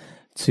officer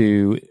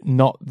to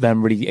not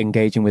them really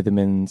engaging with him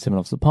in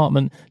Simonov's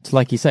apartment to,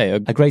 like you say, a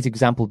great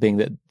example being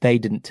that they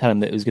didn't tell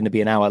him that it was going to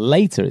be an hour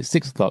later at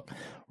 6 o'clock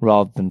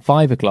rather than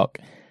 5 o'clock.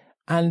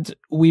 And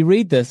we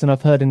read this, and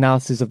I've heard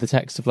analysis of the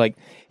text of like,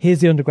 here's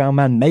the underground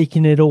man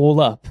making it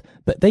all up,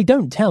 but they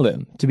don't tell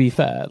him, to be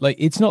fair. Like,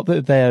 it's not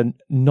that they're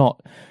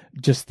not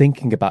just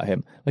thinking about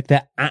him, like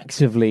they're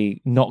actively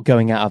not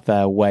going out of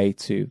their way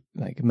to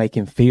like make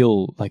him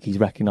feel like he's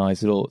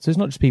recognized at all. So it's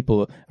not just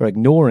people are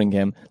ignoring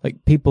him,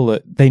 like people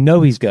that they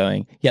know he's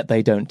going, yet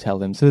they don't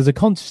tell him. So there's a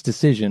conscious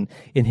decision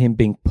in him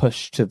being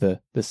pushed to the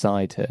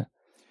side here.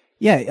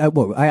 Yeah,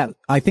 well,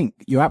 I think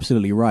you're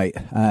absolutely right.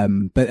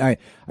 But I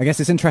guess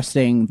it's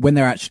interesting when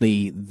they're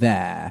actually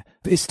there.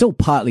 It's still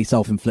partly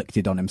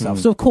self-inflicted on himself.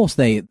 So of course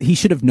he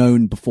should have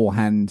known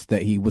beforehand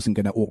that he wasn't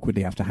going to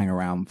awkwardly have to hang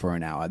around for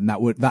an hour, and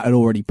that had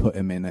already put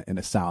him in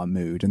a sour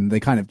mood. And they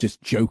kind of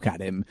just joke at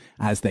him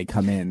as they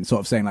come in, sort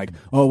of saying like,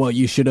 "Oh well,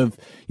 you should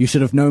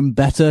have known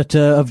better to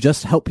have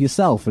just helped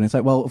yourself." And it's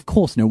like, well, of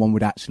course, no one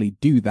would actually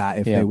do that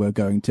if they were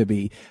going to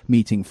be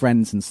meeting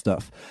friends and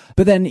stuff.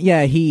 But then,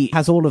 yeah, he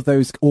has all of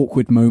those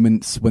awkward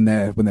moments when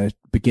they're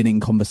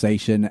beginning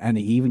conversation, and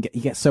he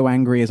gets so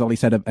angry, as Ollie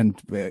said,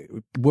 and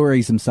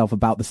worries himself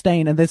about the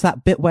stain. And there's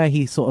that bit where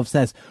he sort of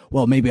says,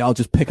 well, maybe I'll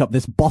just pick up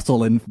this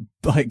bottle and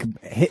like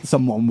hit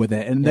someone with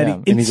it, and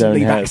then he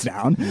instantly backs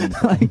down.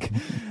 Like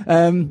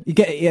you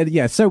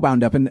get so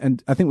wound up,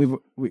 and I think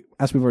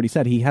as we've already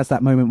said, he has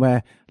that moment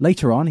where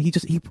later on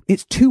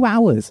it's 2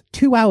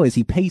 hours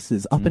he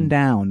paces up and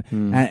down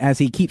as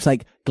he keeps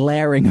like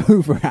glaring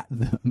over at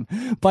them.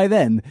 By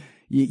then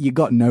you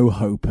got no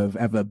hope of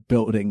ever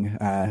building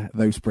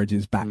those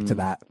bridges back to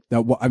that.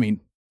 I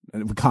mean,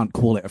 we can't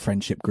call it a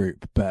friendship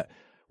group, but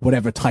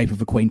whatever type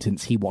of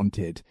acquaintance he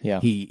wanted,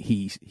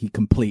 he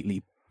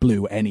completely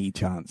blew any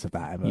chance of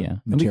that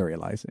ever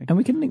materializing. And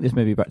we can link this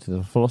maybe back to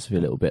the philosophy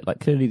a little bit. Like,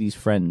 clearly these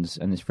friends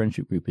and this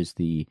friendship group is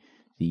the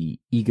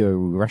ego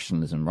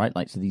rationalism, right?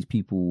 Like, so these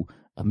people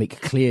make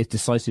clear,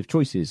 decisive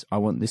choices. I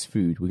want this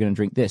food. We're going to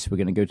drink this. We're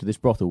going to go to this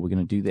brothel. We're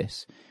going to do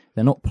this.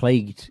 They're not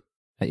plagued,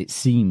 it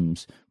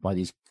seems, by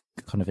these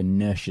kind of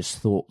inertious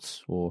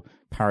thoughts or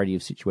parody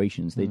of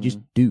situations. They just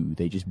do.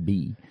 They just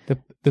be.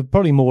 The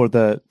probably more of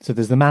so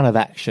there's the man of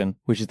action,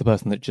 which is the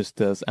person that just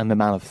does, and the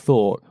man of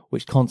thought,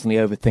 which constantly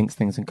overthinks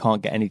things and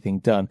can't get anything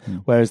done.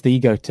 Whereas the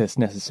egotist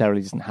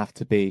necessarily doesn't have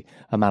to be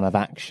a man of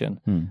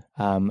action.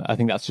 I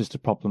think that's just a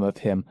problem of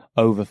him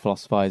over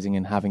philosophizing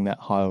and having that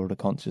higher order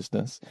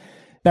consciousness.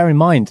 Bear in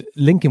mind,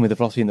 linking with the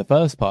philosophy in the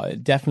first part,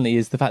 it definitely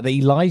is the fact that he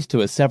lies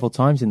to us several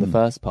times in the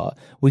first part.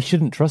 We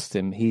shouldn't trust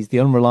him. He's the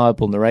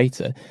unreliable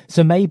narrator.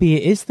 So maybe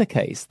it is the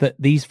case that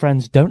these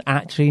friends don't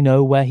actually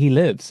know where he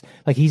lives.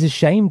 Like, he's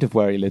ashamed of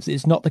where he lives.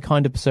 It's not the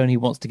kind of persona he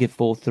wants to give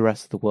forth to the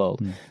rest of the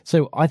world.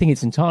 So I think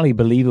it's entirely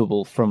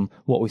believable from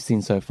what we've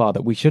seen so far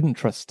that we shouldn't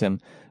trust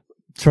him.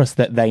 Trust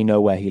that they know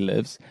where he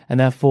lives, and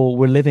therefore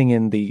we're living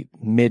in the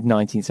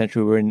mid-19th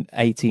century. We're in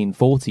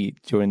 1840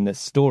 during this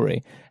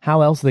story.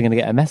 How else are they going to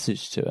get a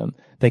message to him?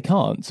 They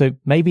can't. So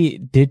maybe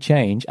it did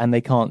change and they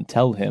can't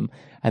tell him,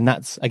 and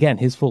that's again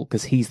his fault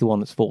because he's the one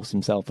that's forced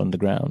himself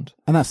underground.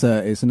 And that's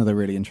it's another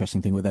really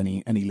interesting thing with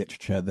any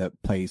literature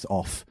that plays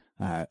off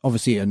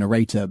obviously a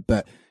narrator,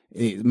 but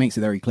it makes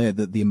it very clear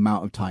that the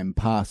amount of time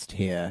passed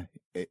here,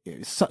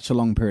 it's such a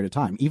long period of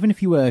time. Even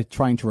if you were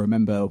trying to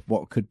remember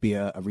what could be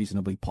a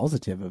reasonably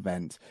positive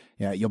event,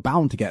 you're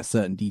bound to get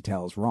certain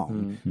details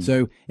wrong.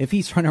 So if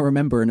he's trying to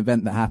remember an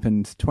event that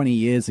happened 20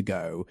 years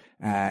ago,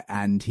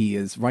 and he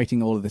is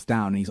writing all of this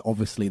down, and he's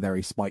obviously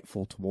very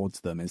spiteful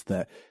towards them, is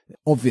that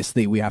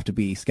obviously we have to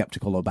be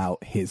skeptical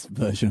about his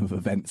version of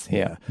events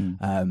here.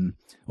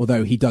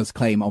 Although he does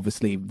claim,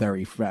 obviously,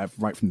 very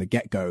right from the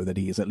get-go, that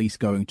he is at least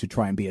going to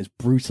try and be as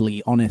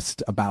brutally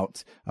honest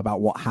about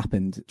what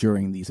happened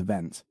during these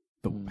events.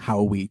 But how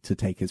are we to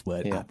take his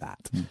word at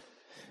that?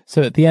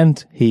 So at the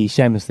end, he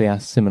shamelessly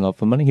asks Simonov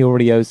for money. He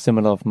already owes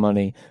Simonov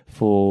money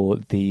for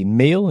the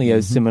meal. He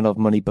owes Simonov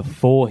money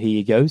before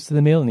he goes to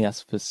the meal, and he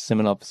asks for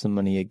Simonov for some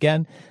money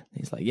again.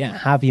 He's like, yeah,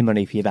 have your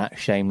money if you're that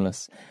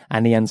shameless.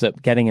 And he ends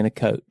up getting in a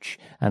coach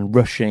and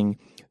rushing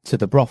to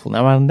the brothel.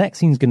 Now, our next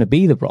scene's going to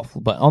be the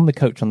brothel, but on the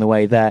coach on the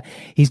way there,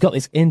 he's got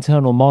this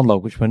internal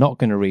monologue, which we're not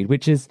going to read,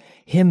 which is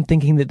him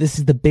thinking that this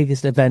is the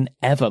biggest event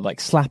ever, like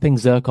slapping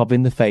Zherkov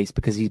in the face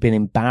because he's been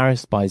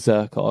embarrassed by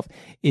Zherkov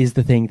is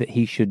the thing that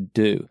he should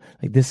do.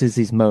 Like, this is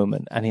his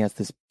moment, and he has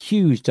this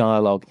huge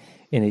dialogue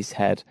in his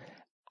head.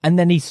 And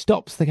then he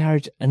stops the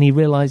carriage and he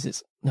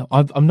realizes, no,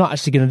 I'm not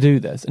actually going to do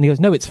this. And he goes,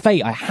 no, it's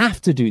fate. I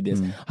have to do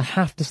this. I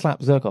have to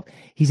slap Zherkov.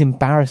 He's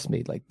embarrassed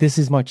me. Like, this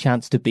is my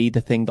chance to be the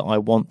thing that I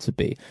want to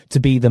be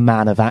the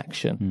man of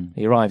action.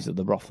 He arrives at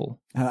the brothel.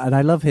 And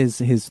I love his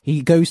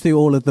he goes through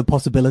all of the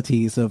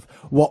possibilities of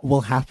what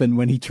will happen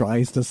when he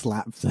tries to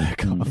slap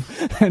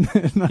Zherkov.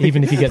 And like,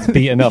 even if he gets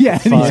beaten up. Yeah,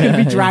 and he's going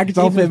to be dragged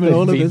off him and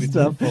all of this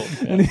stuff.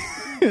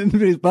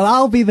 But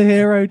I'll be the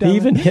hero. He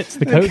even hits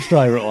the coach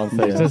driver at one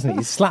stage, doesn't he?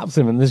 He slaps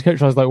him, and this coach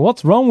driver's like,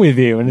 "What's wrong with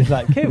you?" And he's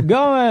like, "Keep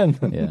going."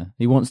 Yeah,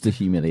 he wants to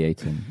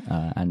humiliate him,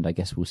 and I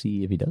guess we'll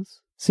see if he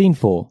does. Scene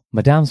 4: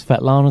 Madame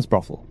Svetlana's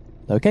brothel.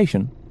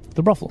 Location: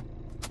 the brothel.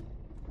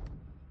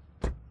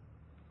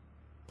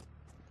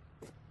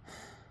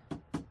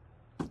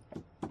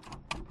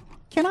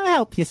 Can I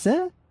help you,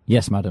 sir?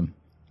 Yes, madam.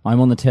 I'm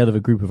on the tail of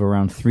a group of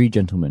around 3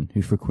 gentlemen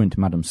who frequent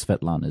Madame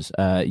Svetlana's,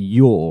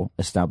 your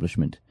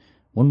establishment.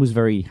 One was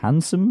very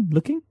handsome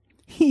looking.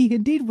 He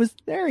indeed was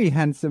very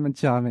handsome and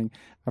charming.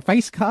 A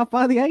face carved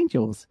by the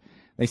angels.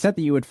 They said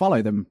that you would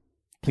follow them.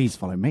 Please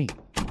follow me.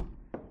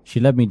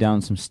 She led me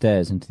down some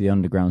stairs into the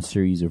underground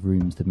series of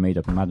rooms that made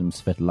up Madame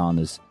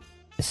Svetlana's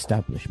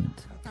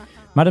establishment.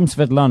 Madame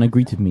Svetlana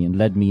greeted me and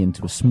led me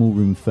into a small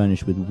room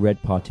furnished with red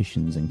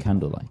partitions and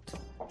candlelight.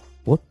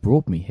 What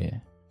brought me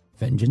here?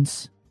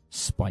 Vengeance?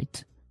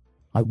 Spite?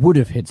 I would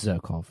have hit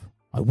Zherkov.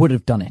 I would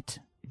have done it.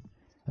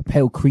 A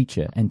pale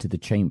creature entered the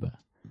chamber.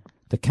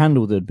 The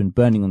candle that had been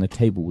burning on the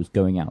table was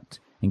going out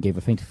and gave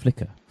a faint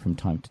flicker from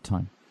time to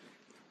time.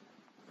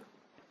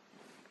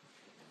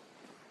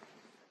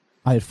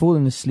 I had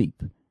fallen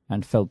asleep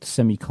and felt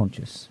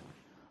semi-conscious.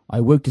 I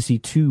awoke to see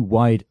 2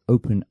 wide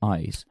open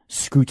eyes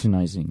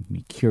scrutinizing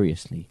me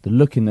curiously. The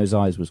look in those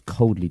eyes was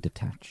coldly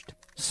detached,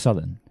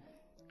 sullen,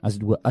 as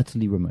it were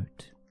utterly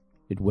remote.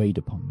 It weighed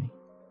upon me.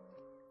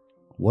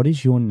 What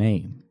is your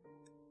name?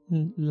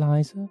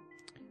 Liza.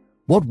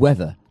 What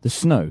weather? The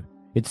snow.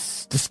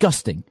 It's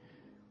disgusting.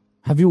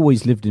 Have you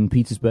always lived in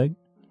Petersburg?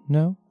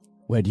 No.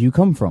 Where do you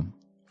come from?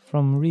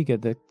 From Riga,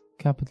 the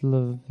capital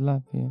of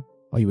Latvia.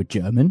 Are you a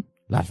German?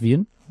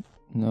 Latvian?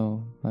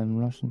 No, I'm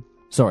Russian.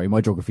 Sorry, my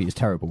geography is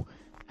terrible.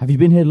 Have you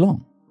been here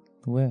long?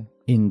 Where?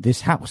 In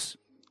this house.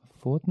 A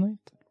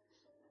fortnight?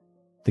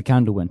 The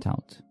candle went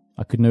out.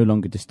 I could no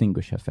longer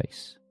distinguish her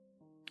face.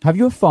 Have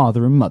you a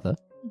father and mother?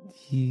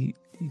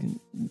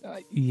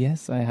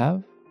 Yes, I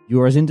have. You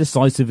are as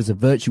indecisive as a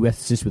virtue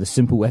ethicist with a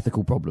simple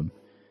ethical problem.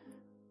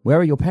 Where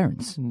are your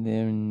parents?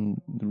 They're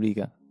in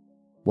Riga.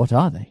 What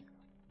are they?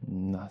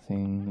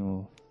 Nothing.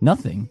 No.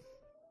 Nothing?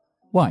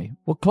 Why?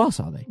 What class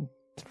are they?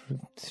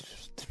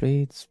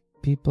 Trades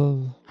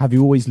people. Have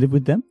you always lived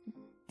with them?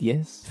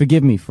 Yes.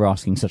 Forgive me for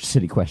asking such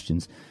silly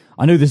questions.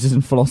 I know this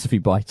isn't Philosophy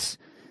Bites.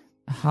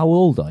 How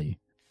old are you?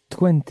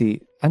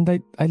 20.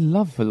 And I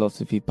love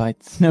Philosophy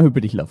Bites.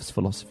 Nobody loves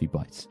Philosophy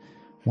Bites.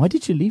 Why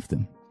did you leave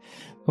them?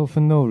 Oh, for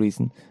no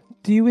reason.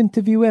 Do you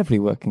interview every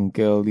working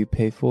girl you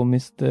pay for,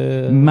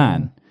 Mr...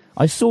 Man,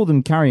 I saw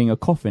them carrying a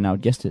coffin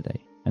out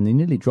yesterday, and they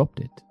nearly dropped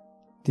it.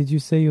 Did you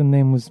say your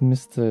name was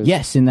Mr...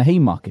 Yes, in the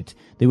Haymarket.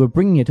 They were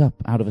bringing it up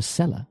out of a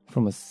cellar.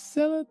 From a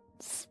cellar?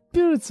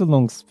 Spirits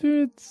along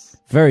spirits.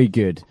 Very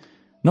good.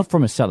 Not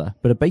from a cellar,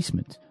 but a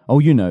basement. Oh,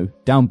 you know,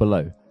 down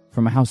below,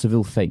 from a house of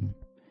ill fame.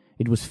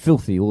 It was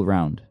filthy all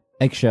round.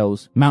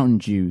 Eggshells, mountain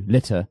dew,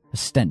 litter, a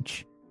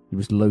stench. It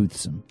was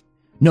loathsome.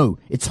 No,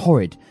 it's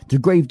horrid. The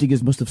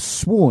gravediggers must have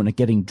sworn at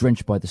getting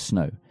drenched by the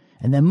snow.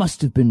 And there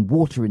must have been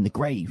water in the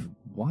grave.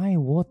 Why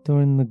water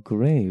in the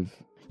grave?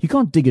 You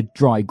can't dig a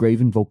dry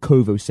grave in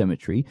Volkovo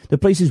Cemetery. The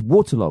place is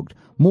waterlogged,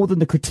 more than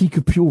the Critique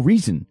of Pure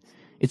Reason.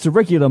 It's a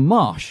regular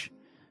marsh.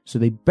 So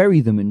they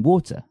bury them in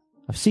water.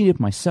 I've seen it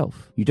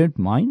myself. You don't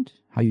mind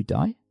how you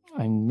die?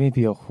 I may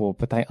be a whore,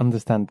 but I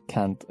understand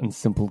cant and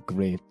simple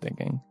grave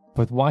digging.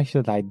 But why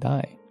should I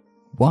die?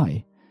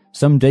 Why?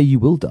 Someday you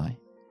will die.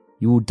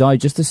 You will die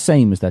just the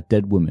same as that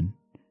dead woman.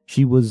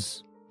 She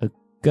was a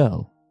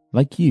girl,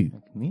 like you.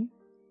 Like me?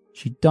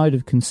 She died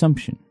of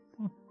consumption.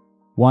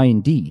 Why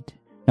indeed?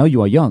 Now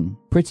you are young,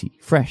 pretty,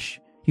 fresh.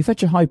 You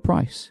fetch a high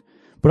price.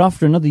 But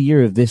after another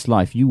year of this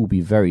life, you will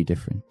be very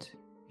different.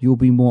 You will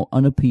be more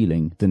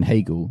unappealing than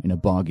Hegel in a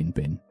bargain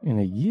bin. In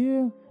a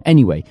year?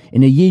 Anyway,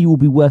 in a year you will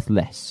be worth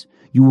less.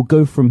 You will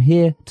go from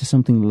here to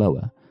something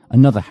lower.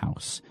 Another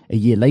house. A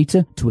year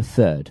later to a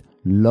third.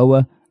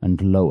 Lower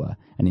and lower.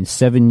 And in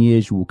 7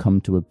 years you will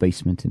come to a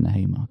basement in the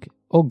Haymarket.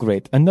 Oh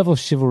great, another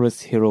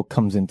chivalrous hero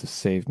comes in to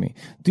save me.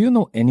 Do you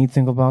know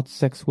anything about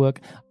sex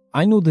work?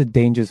 I know the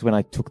dangers when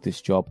I took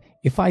this job.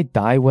 If I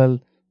die, well,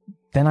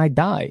 then I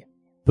die.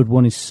 But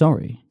one is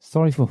sorry.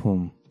 Sorry for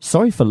whom?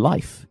 Sorry for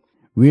life.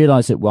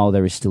 Realize it while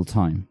there is still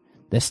time.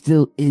 There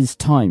still is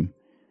time.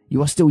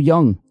 You are still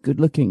young, good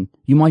looking.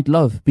 You might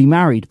love, be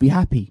married, be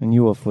happy. And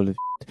you are full of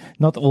shit.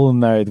 Not all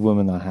married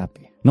women are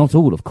happy. Not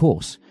all, of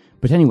course.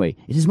 But anyway,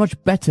 it is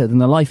much better than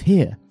the life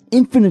here.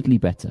 Infinitely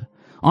better.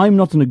 I am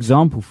not an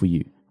example for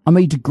you. I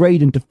may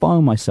degrade and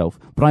defile myself,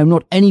 but I am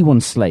not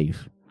anyone's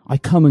slave. I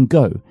come and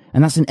go,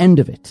 and that's an end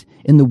of it.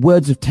 In the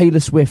words of Taylor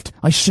Swift,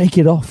 I shake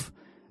it off.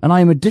 And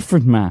I am a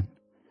different man.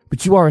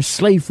 But you are a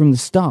slave from the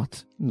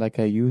start. Like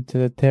a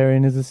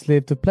utilitarian is a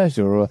slave to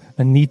pleasure, or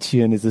a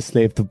Nietzschean is a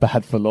slave to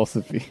bad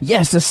philosophy.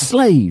 Yes, a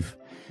slave.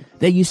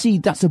 There you see,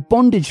 that's a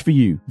bondage for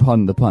you,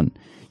 pardon the pun.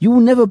 You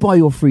will never buy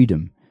your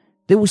freedom.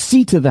 They will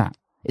see to that.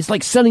 It's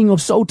like selling your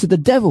soul to the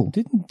devil.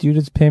 Didn't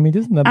Judas pay me?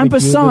 Doesn't that? And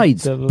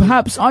besides,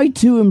 perhaps I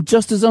too am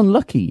just as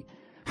unlucky.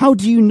 How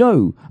do you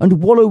know?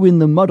 And wallow in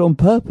the mud on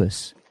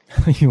purpose.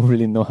 You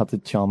really know how to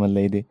charm a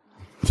lady.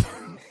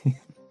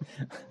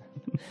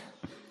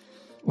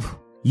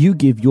 You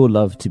give your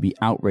love to be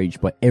outraged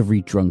by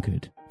every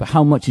drunkard. But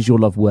how much is your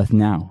love worth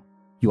now?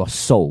 You are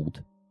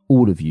sold.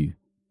 All of you.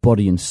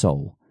 Body and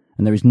soul.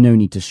 And there is no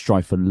need to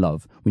strive for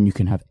love when you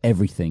can have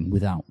everything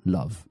without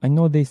love. I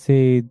know they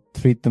say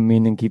treat them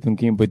mean and keep them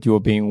clean, but you're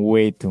being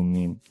way too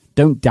mean.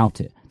 Don't doubt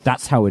it.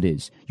 That's how it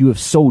is. You have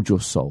sold your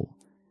soul.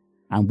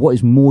 And what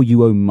is more,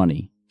 you owe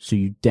money, so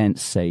you daren't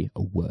say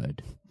a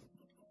word.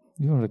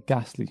 You're a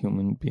ghastly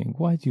human being.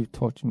 Why do you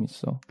torture me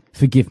so?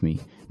 Forgive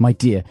me, my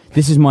dear.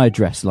 This is my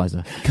address,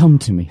 Liza. Come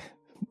to me.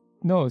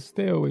 No,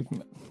 stay away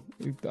from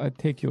me. I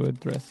take your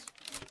address.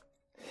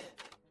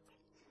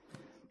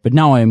 But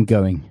now I am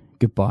going.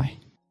 Goodbye.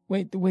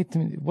 Wait a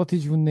minute. What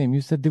is your name?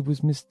 You said it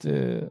was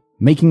Mr...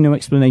 Making no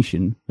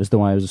explanation, as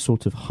though I was a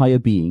sort of higher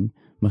being,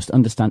 must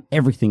understand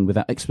everything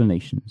without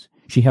explanations.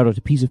 She held out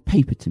a piece of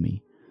paper to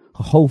me.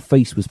 Her whole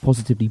face was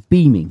positively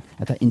beaming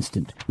at that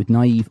instant with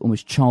naive,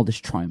 almost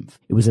childish triumph.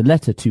 It was a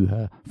letter to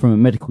her from a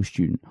medical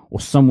student or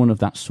someone of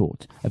that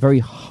sort. A very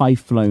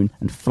high-flown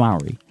and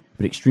flowery,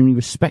 but extremely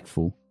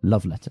respectful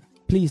love letter.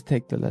 Please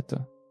take the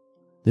letter.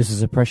 This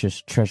is a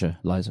precious treasure,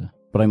 Liza,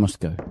 but I must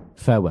go.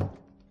 Farewell.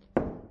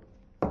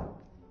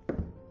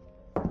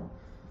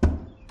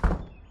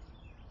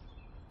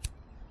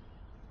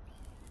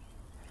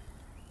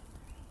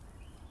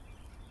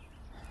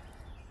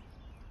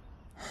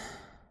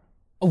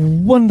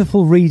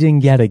 Wonderful reading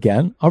yet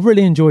again. I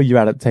really enjoyed your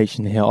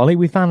adaptation here, Ollie.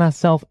 We found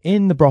ourselves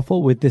in the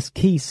brothel with this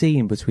key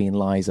scene between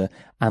Liza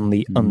and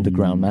the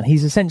underground man.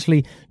 He's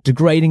essentially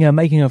degrading her,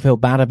 making her feel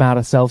bad about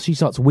herself. She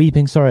starts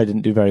weeping. Sorry, I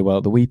didn't do very well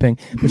at the weeping,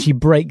 but she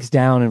breaks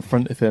down in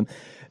front of him.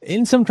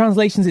 In some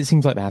translations, it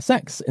seems like they have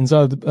sex. In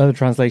some other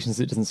translations,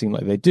 it doesn't seem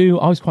like they do.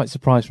 I was quite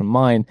surprised from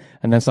mine,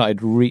 and then started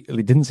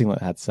it didn't seem like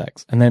they had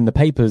sex. And then the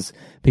papers,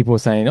 people were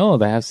saying, oh,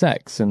 they have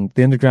sex, and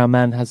the underground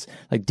man has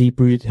like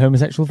deep-rooted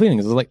homosexual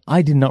feelings. I was like,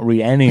 I did not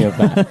read any of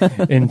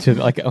that into,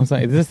 like, I was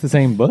like, is this the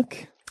same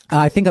book?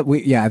 I think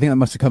that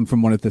must have come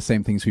from one of the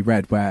same things we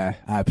read, where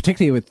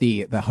particularly with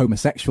the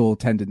homosexual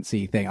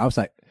tendency thing, I was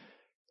like,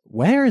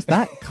 where has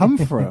that come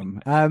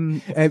from?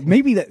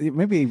 Maybe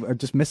I'm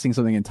just missing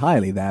something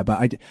entirely there,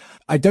 but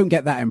I don't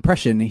get that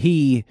impression.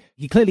 He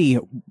clearly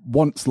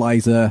wants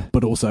Liza,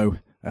 but also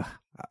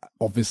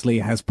obviously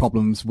has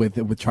problems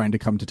with trying to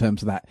come to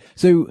terms with that.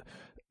 So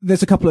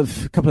there's a couple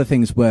of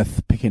things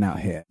worth picking out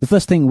here. The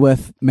first thing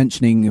worth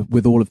mentioning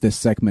with all of this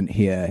segment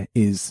here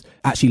is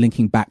actually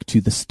linking back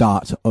to the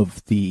start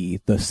of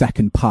the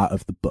second part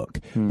of the book.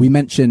 We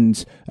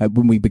mentioned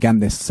when we began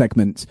this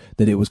segment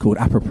that it was called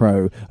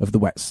Apropos of the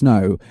Wet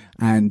Snow,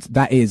 and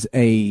that is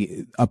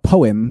a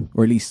poem,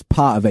 or at least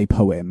part of a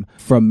poem,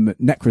 from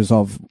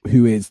Nekrasov,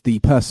 who is the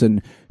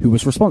person who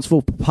was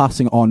responsible for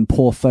passing on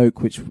Poor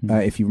Folk, which,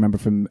 if you remember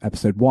from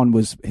episode 1,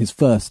 was his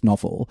first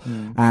novel.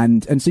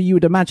 And so you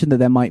would imagine that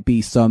there might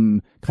be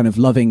some kind of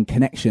loving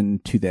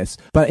connection to this,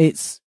 but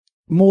it's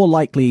more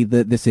likely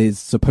that this is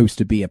supposed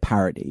to be a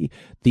parody.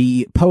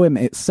 The poem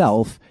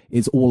itself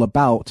is all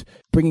about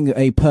bringing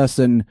a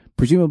person,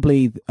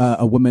 presumably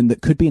a woman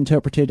that could be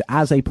interpreted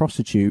as a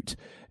prostitute,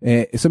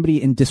 somebody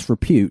in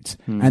disrepute,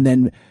 and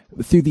then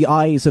through the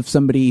eyes of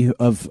somebody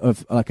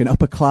of like an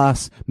upper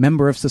class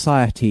member of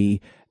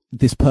society,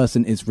 this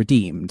person is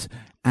redeemed.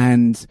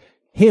 And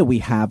here we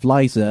have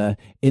Liza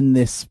in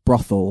this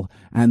brothel,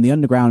 and the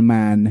underground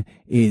man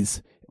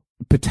is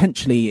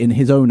potentially, in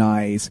his own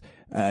eyes,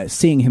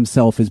 seeing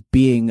himself as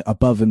being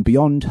above and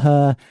beyond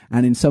her,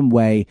 and in some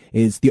way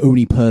is the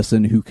only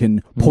person who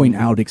can point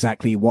out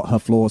exactly what her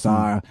flaws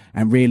are,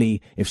 and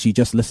really, if she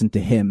just listened to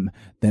him,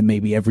 then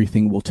maybe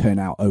everything will turn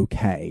out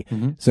okay.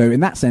 So in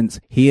that sense,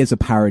 he is a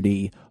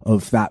parody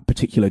of that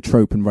particular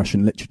trope in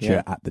Russian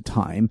literature at the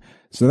time.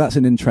 So that's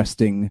an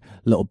interesting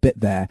little bit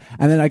there.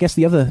 And then I guess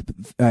the other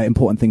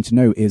important thing to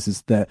note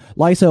is that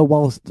Liza,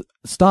 while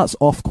starts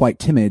off quite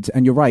timid,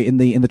 and you're right, in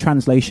the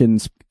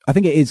translations, I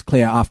think it is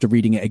clear after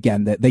reading it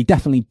again that they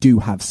definitely do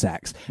have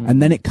sex.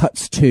 And then it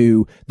cuts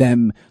to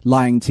them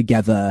lying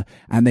together,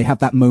 and they have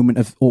that moment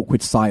of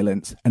awkward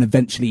silence, and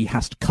eventually he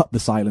has to cut the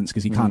silence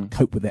because he can't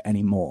cope with it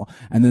anymore.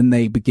 And then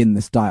they begin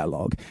this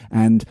dialogue.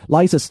 And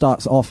Liza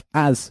starts off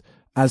as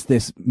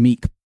this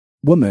meek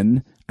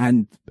woman,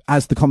 and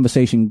as the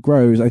conversation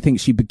grows, I think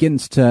she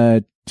begins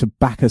to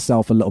back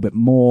herself a little bit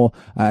more.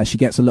 She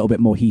gets a little bit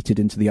more heated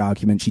into the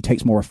argument. She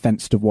takes more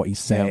offense to what he's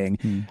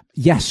saying.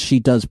 Yes, she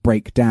does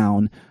break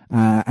down.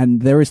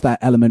 And there is that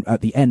element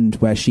at the end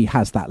where she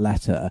has that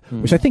letter,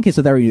 which I think is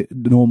a very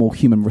normal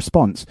human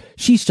response.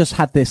 She's just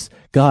had this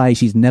guy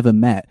she's never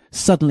met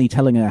suddenly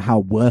telling her how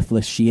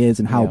worthless she is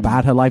and how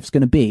bad her life's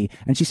going to be.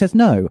 And she says,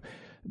 no,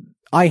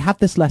 I have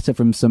this letter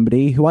from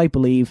somebody who I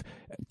believe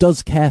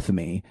does care for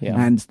me,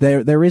 and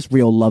there is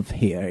real love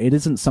here. It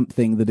isn't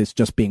something that is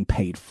just being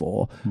paid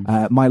for.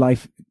 My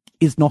life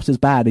is not as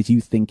bad as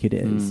you think it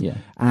is.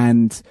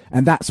 And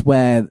that's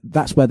where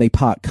they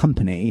part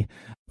company.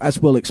 As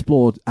we'll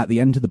explore at the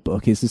end of the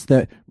book, is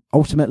that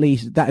ultimately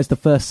that is the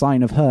first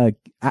sign of her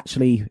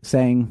actually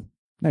saying,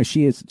 no,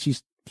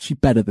 she's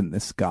better than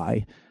this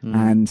guy.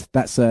 And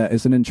that's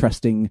is an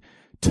interesting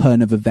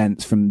turn of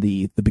events from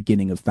the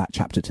beginning of that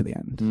chapter to the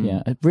end.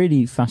 Yeah, a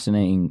really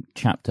fascinating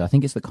chapter. I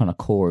think it's the kind of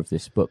core of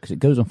this book because it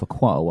goes on for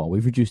quite a while.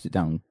 We've reduced it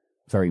down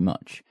very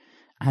much,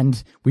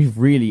 and we've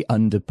really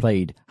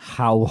underplayed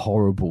how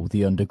horrible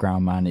the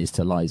underground man is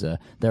to Liza.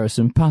 There are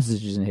some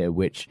passages in here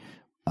which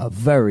are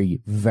very,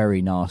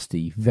 very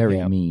nasty,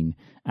 very mean,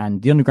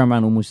 and the underground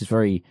man almost is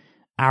very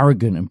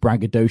arrogant and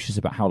braggadocious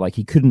about how, like,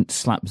 he couldn't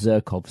slap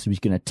Zirkov, so he's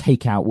going to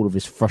take out all of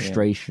his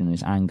frustration and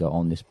his anger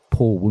on this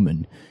poor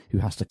woman who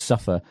has to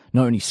suffer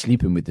not only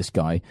sleeping with this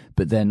guy,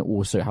 but then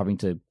also having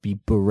to be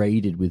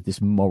berated with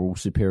this moral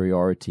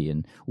superiority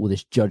and all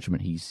this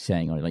judgment he's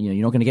saying on it. Like, you're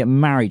not going to get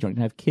married, you're not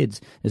going to have kids.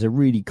 There's a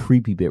really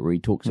creepy bit where he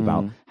talks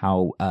about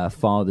how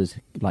fathers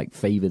like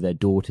favor their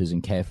daughters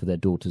and care for their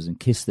daughters and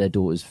kiss their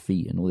daughters'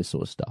 feet and all this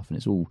sort of stuff. And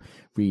it's all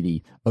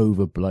really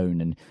overblown,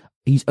 and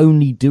he's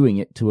only doing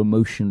it to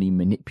emotionally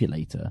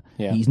manipulate her.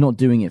 He's not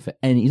doing it for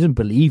he doesn't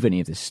believe any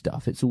of this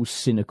stuff. It's all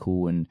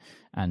cynical and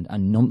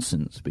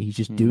nonsense, but he's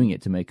just doing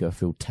it to make her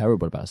feel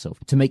terrible about herself,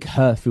 to make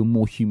her feel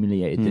more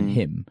humiliated than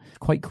him.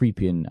 Quite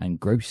creepy and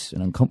gross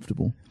and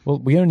uncomfortable. Well,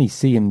 we only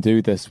see him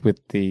do this with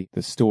the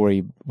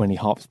story when he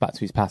harps back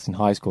to his past in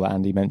high school that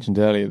Andy mentioned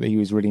earlier, that he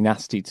was really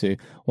nasty to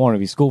one of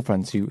his school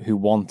friends who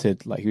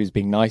wanted, like, he was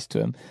being nice to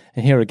him.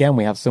 And here again,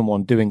 we have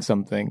someone doing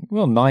something,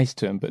 well, nice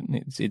to him, but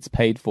it's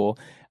paid for.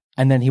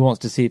 And then he wants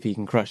to see if he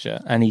can crush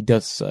her, and he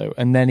does so.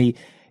 And then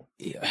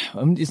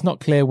it's not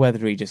clear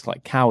whether he just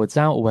like cowards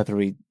out or whether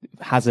he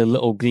has a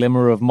little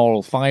glimmer of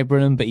moral fibre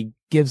in him, but he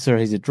gives her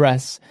his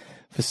address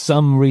for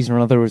some reason or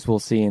another, as we'll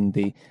see in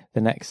the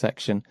next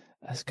section.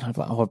 It's kind of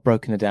like, oh, I've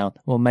broken her down.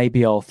 Well,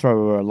 maybe I'll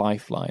throw her a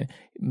lifeline.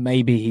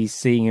 Maybe he's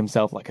seeing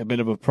himself like a bit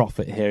of a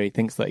prophet here. He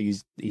thinks that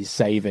he's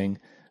saving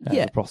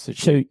the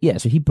prostitute.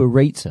 So he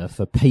berates her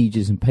for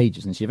pages and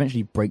pages, and she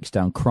eventually breaks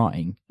down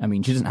crying. I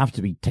mean, she doesn't have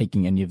to be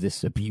taking any of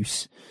this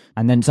abuse.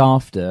 And then it's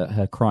after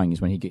her crying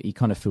is when he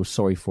kind of feels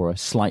sorry for her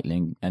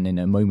slightly, and in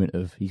a moment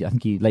of, I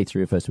think he later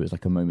refers to it as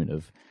like a moment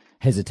of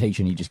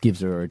hesitation, he just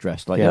gives her her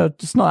address, like, "Oh,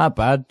 it's not that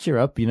bad, cheer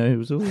up, it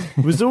was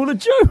all a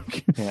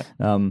joke."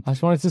 I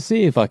just wanted to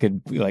see if I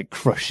could like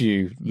crush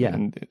you.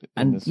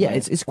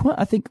 It's quite,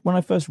 I think when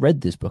I first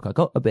read this book, I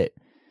got a bit,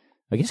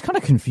 I guess, kind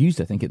of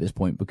confused, I think, at this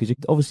point, because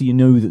obviously you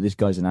know that this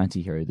guy's an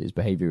anti-hero, that his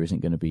behavior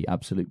isn't going to be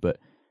absolute, but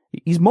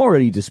he's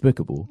morally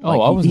despicable. I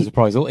wasn't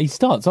surprised. He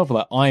starts off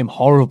like, "I'm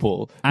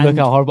horrible. Look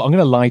how horrible. I'm going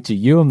to lie to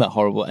you. I'm that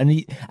horrible."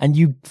 And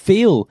you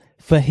feel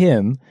for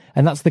him,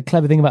 and that's the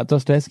clever thing about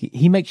Dostoevsky.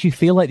 He makes you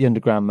feel like the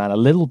underground man a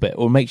little bit,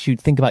 or makes you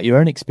think about your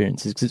own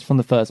experiences because it's from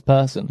the first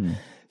person.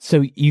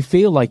 So you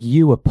feel like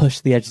you were pushed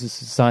to the edges of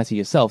society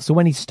yourself. So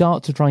when he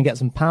starts to try and get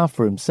some power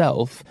for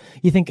himself,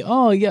 you think,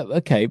 "Oh, yeah,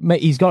 okay,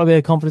 he's got a bit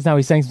of confidence now.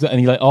 He's saying something,"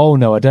 and you're like, "Oh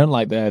no, I don't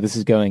like where this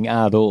is going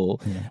at all."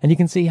 And you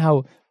can see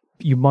how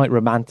you might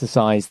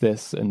romanticize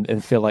this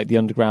and feel like the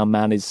underground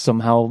man is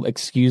somehow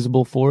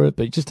excusable for it.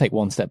 But just take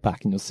one step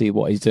back and you'll see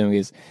what he's doing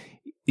is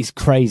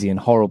crazy and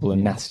horrible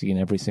and nasty in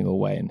every single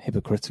way and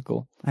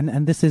hypocritical.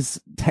 And this is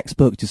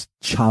textbook just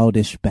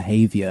childish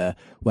behavior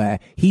where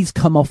he's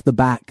come off the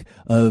back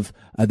of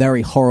a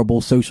very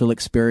horrible social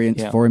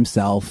experience for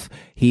himself.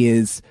 He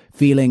is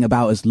feeling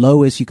about as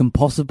low as you can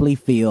possibly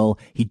feel.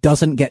 He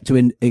doesn't get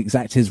to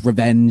exact his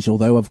revenge,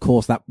 although of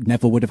course that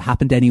never would have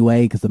happened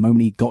anyway, because the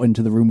moment he got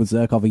into the room with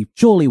Zerkov, he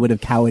surely would have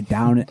cowered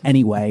down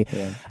anyway.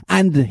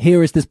 And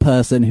here is this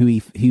person who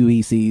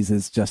he sees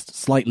as just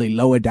slightly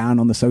lower down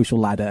on the social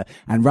ladder,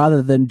 and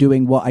rather than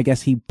doing what I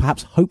guess he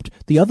perhaps hoped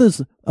the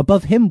others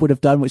above him would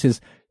have done, which is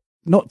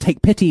not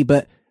take pity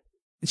but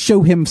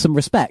show him some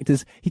respect,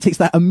 is he takes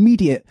that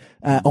immediate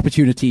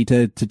opportunity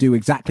to do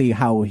exactly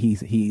how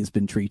he's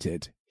been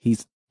treated.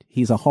 He's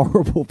a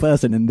horrible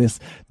person in this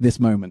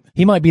moment.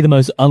 He might be the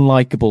most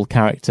unlikable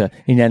character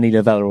in any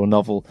novella or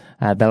novel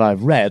that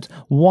I've read.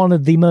 One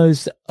of the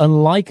most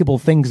unlikable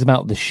things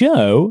about the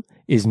show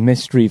is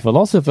Mystery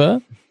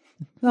Philosopher.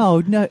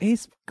 Oh no,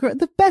 he's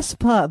the best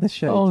part of the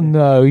show. Oh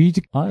no,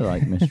 I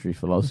like Mystery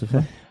Philosopher.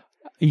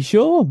 Are you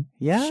sure?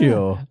 Yeah.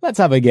 Sure. Let's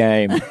have a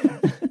game.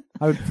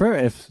 I would prefer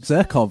it if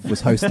Zerkov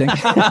was hosting.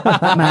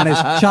 That man is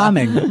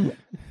charming.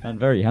 And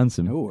very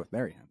handsome. Oh,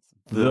 very handsome.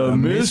 The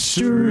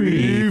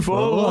Mystery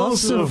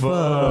Philosopher.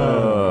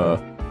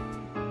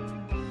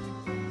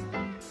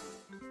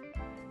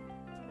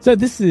 So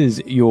this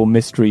is your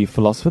Mystery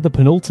Philosopher, the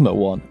penultimate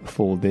one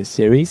for this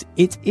series.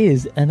 It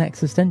is an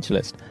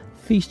existentialist.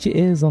 Feast your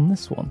ears on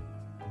this one.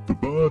 The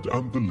bird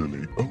and the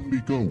lily only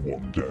go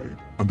one day,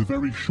 and a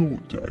very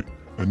short day,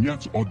 and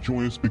yet are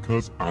joyous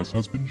because, as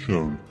has been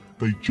shown,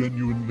 they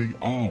genuinely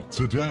are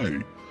today,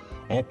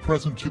 are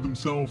present to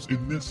themselves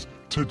in this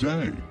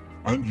today.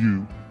 And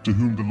you, to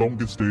whom the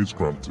longest day is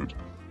granted,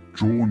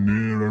 draw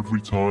near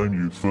every time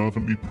you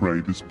fervently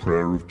pray this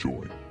prayer of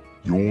joy.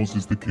 Yours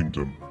is the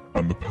kingdom,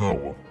 and the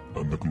power,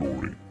 and the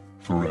glory,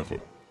 forever.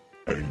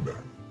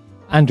 Amen.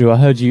 Andrew, I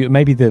heard you,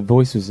 maybe the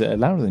voice was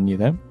louder than you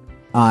then.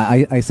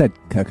 I said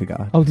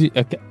Kierkegaard. Oh,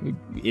 okay.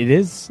 It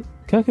is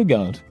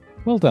Kierkegaard.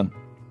 Well done.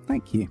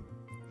 Thank you.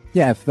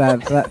 Yeah,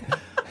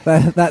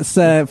 that's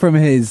from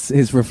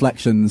his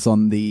reflections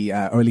on the,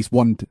 or at least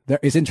one.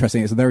 It's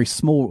interesting. It's a very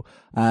small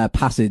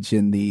passage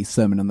in the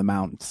Sermon on the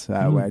Mount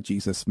where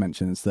Jesus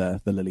mentions the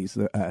lilies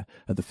of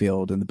the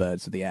field and the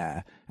birds of the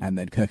air, and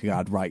then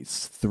Kierkegaard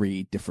writes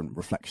 3 different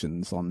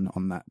reflections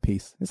on that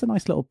piece. It's a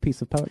nice little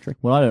piece of poetry.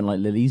 Well, I don't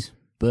like lilies,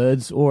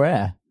 birds, or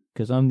air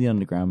because I'm the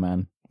underground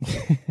man.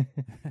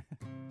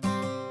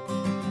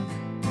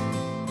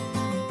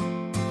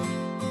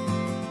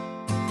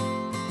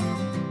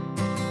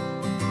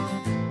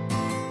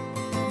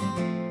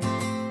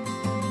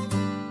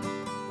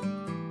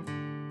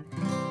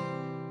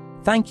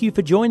 Thank you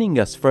for joining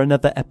us for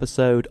another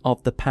episode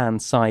of the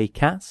Pan-Sci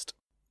Cast.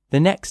 The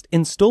next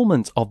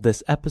instalment of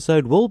this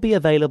episode will be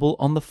available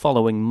on the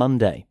following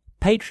Monday.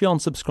 Patreon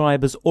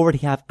subscribers already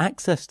have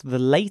access to the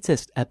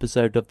latest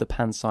episode of the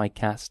Pan-Sci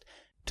Cast.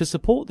 To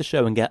support the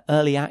show and get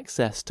early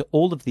access to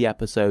all of the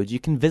episodes, you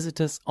can visit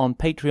us on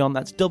Patreon.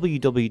 That's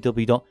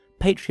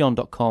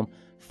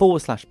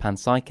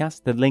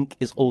www.patreon.com/PanSciCast. The link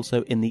is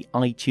also in the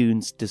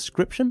iTunes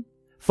description.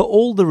 For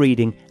all the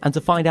reading and to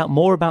find out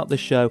more about the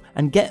show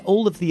and get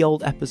all of the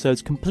old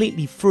episodes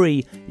completely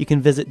free, you can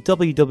visit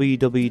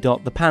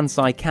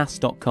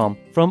www.thepanscicast.com.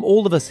 From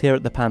all of us here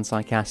at the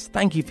Pan-Sci Cast,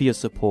 thank you for your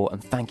support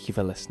and thank you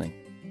for listening.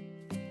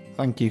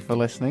 Thank you for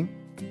listening.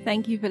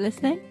 Thank you for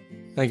listening.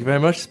 Thank you very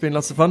much. It's been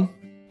lots of fun.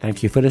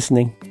 Thank you for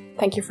listening.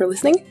 Thank you for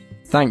listening.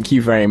 Thank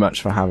you very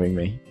much for having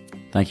me.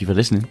 Thank you for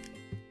listening.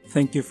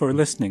 Thank you for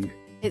listening.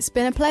 It's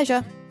been a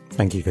pleasure.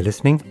 Thank you for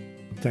listening.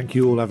 Thank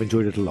you all. I've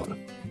enjoyed it a lot.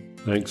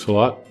 Thanks a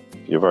lot.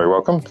 You're very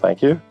welcome.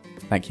 Thank you.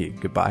 Thank you.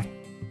 Goodbye.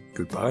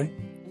 Goodbye.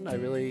 I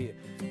really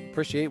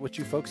appreciate what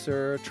you folks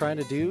are trying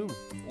to do.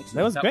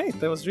 That was great.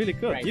 That was really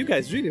good. You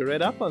guys really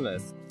read up on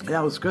this.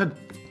 Yeah, it was good.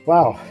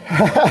 Wow.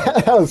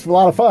 That was a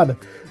lot of fun.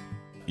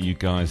 You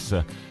guys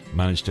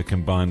managed to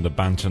combine the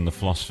banter and the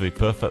philosophy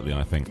perfectly,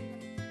 I think.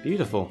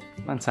 Beautiful.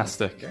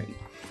 Fantastic.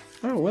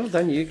 Oh, well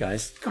done, you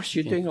guys. Gosh,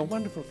 you're doing a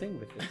wonderful thing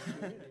with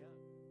this.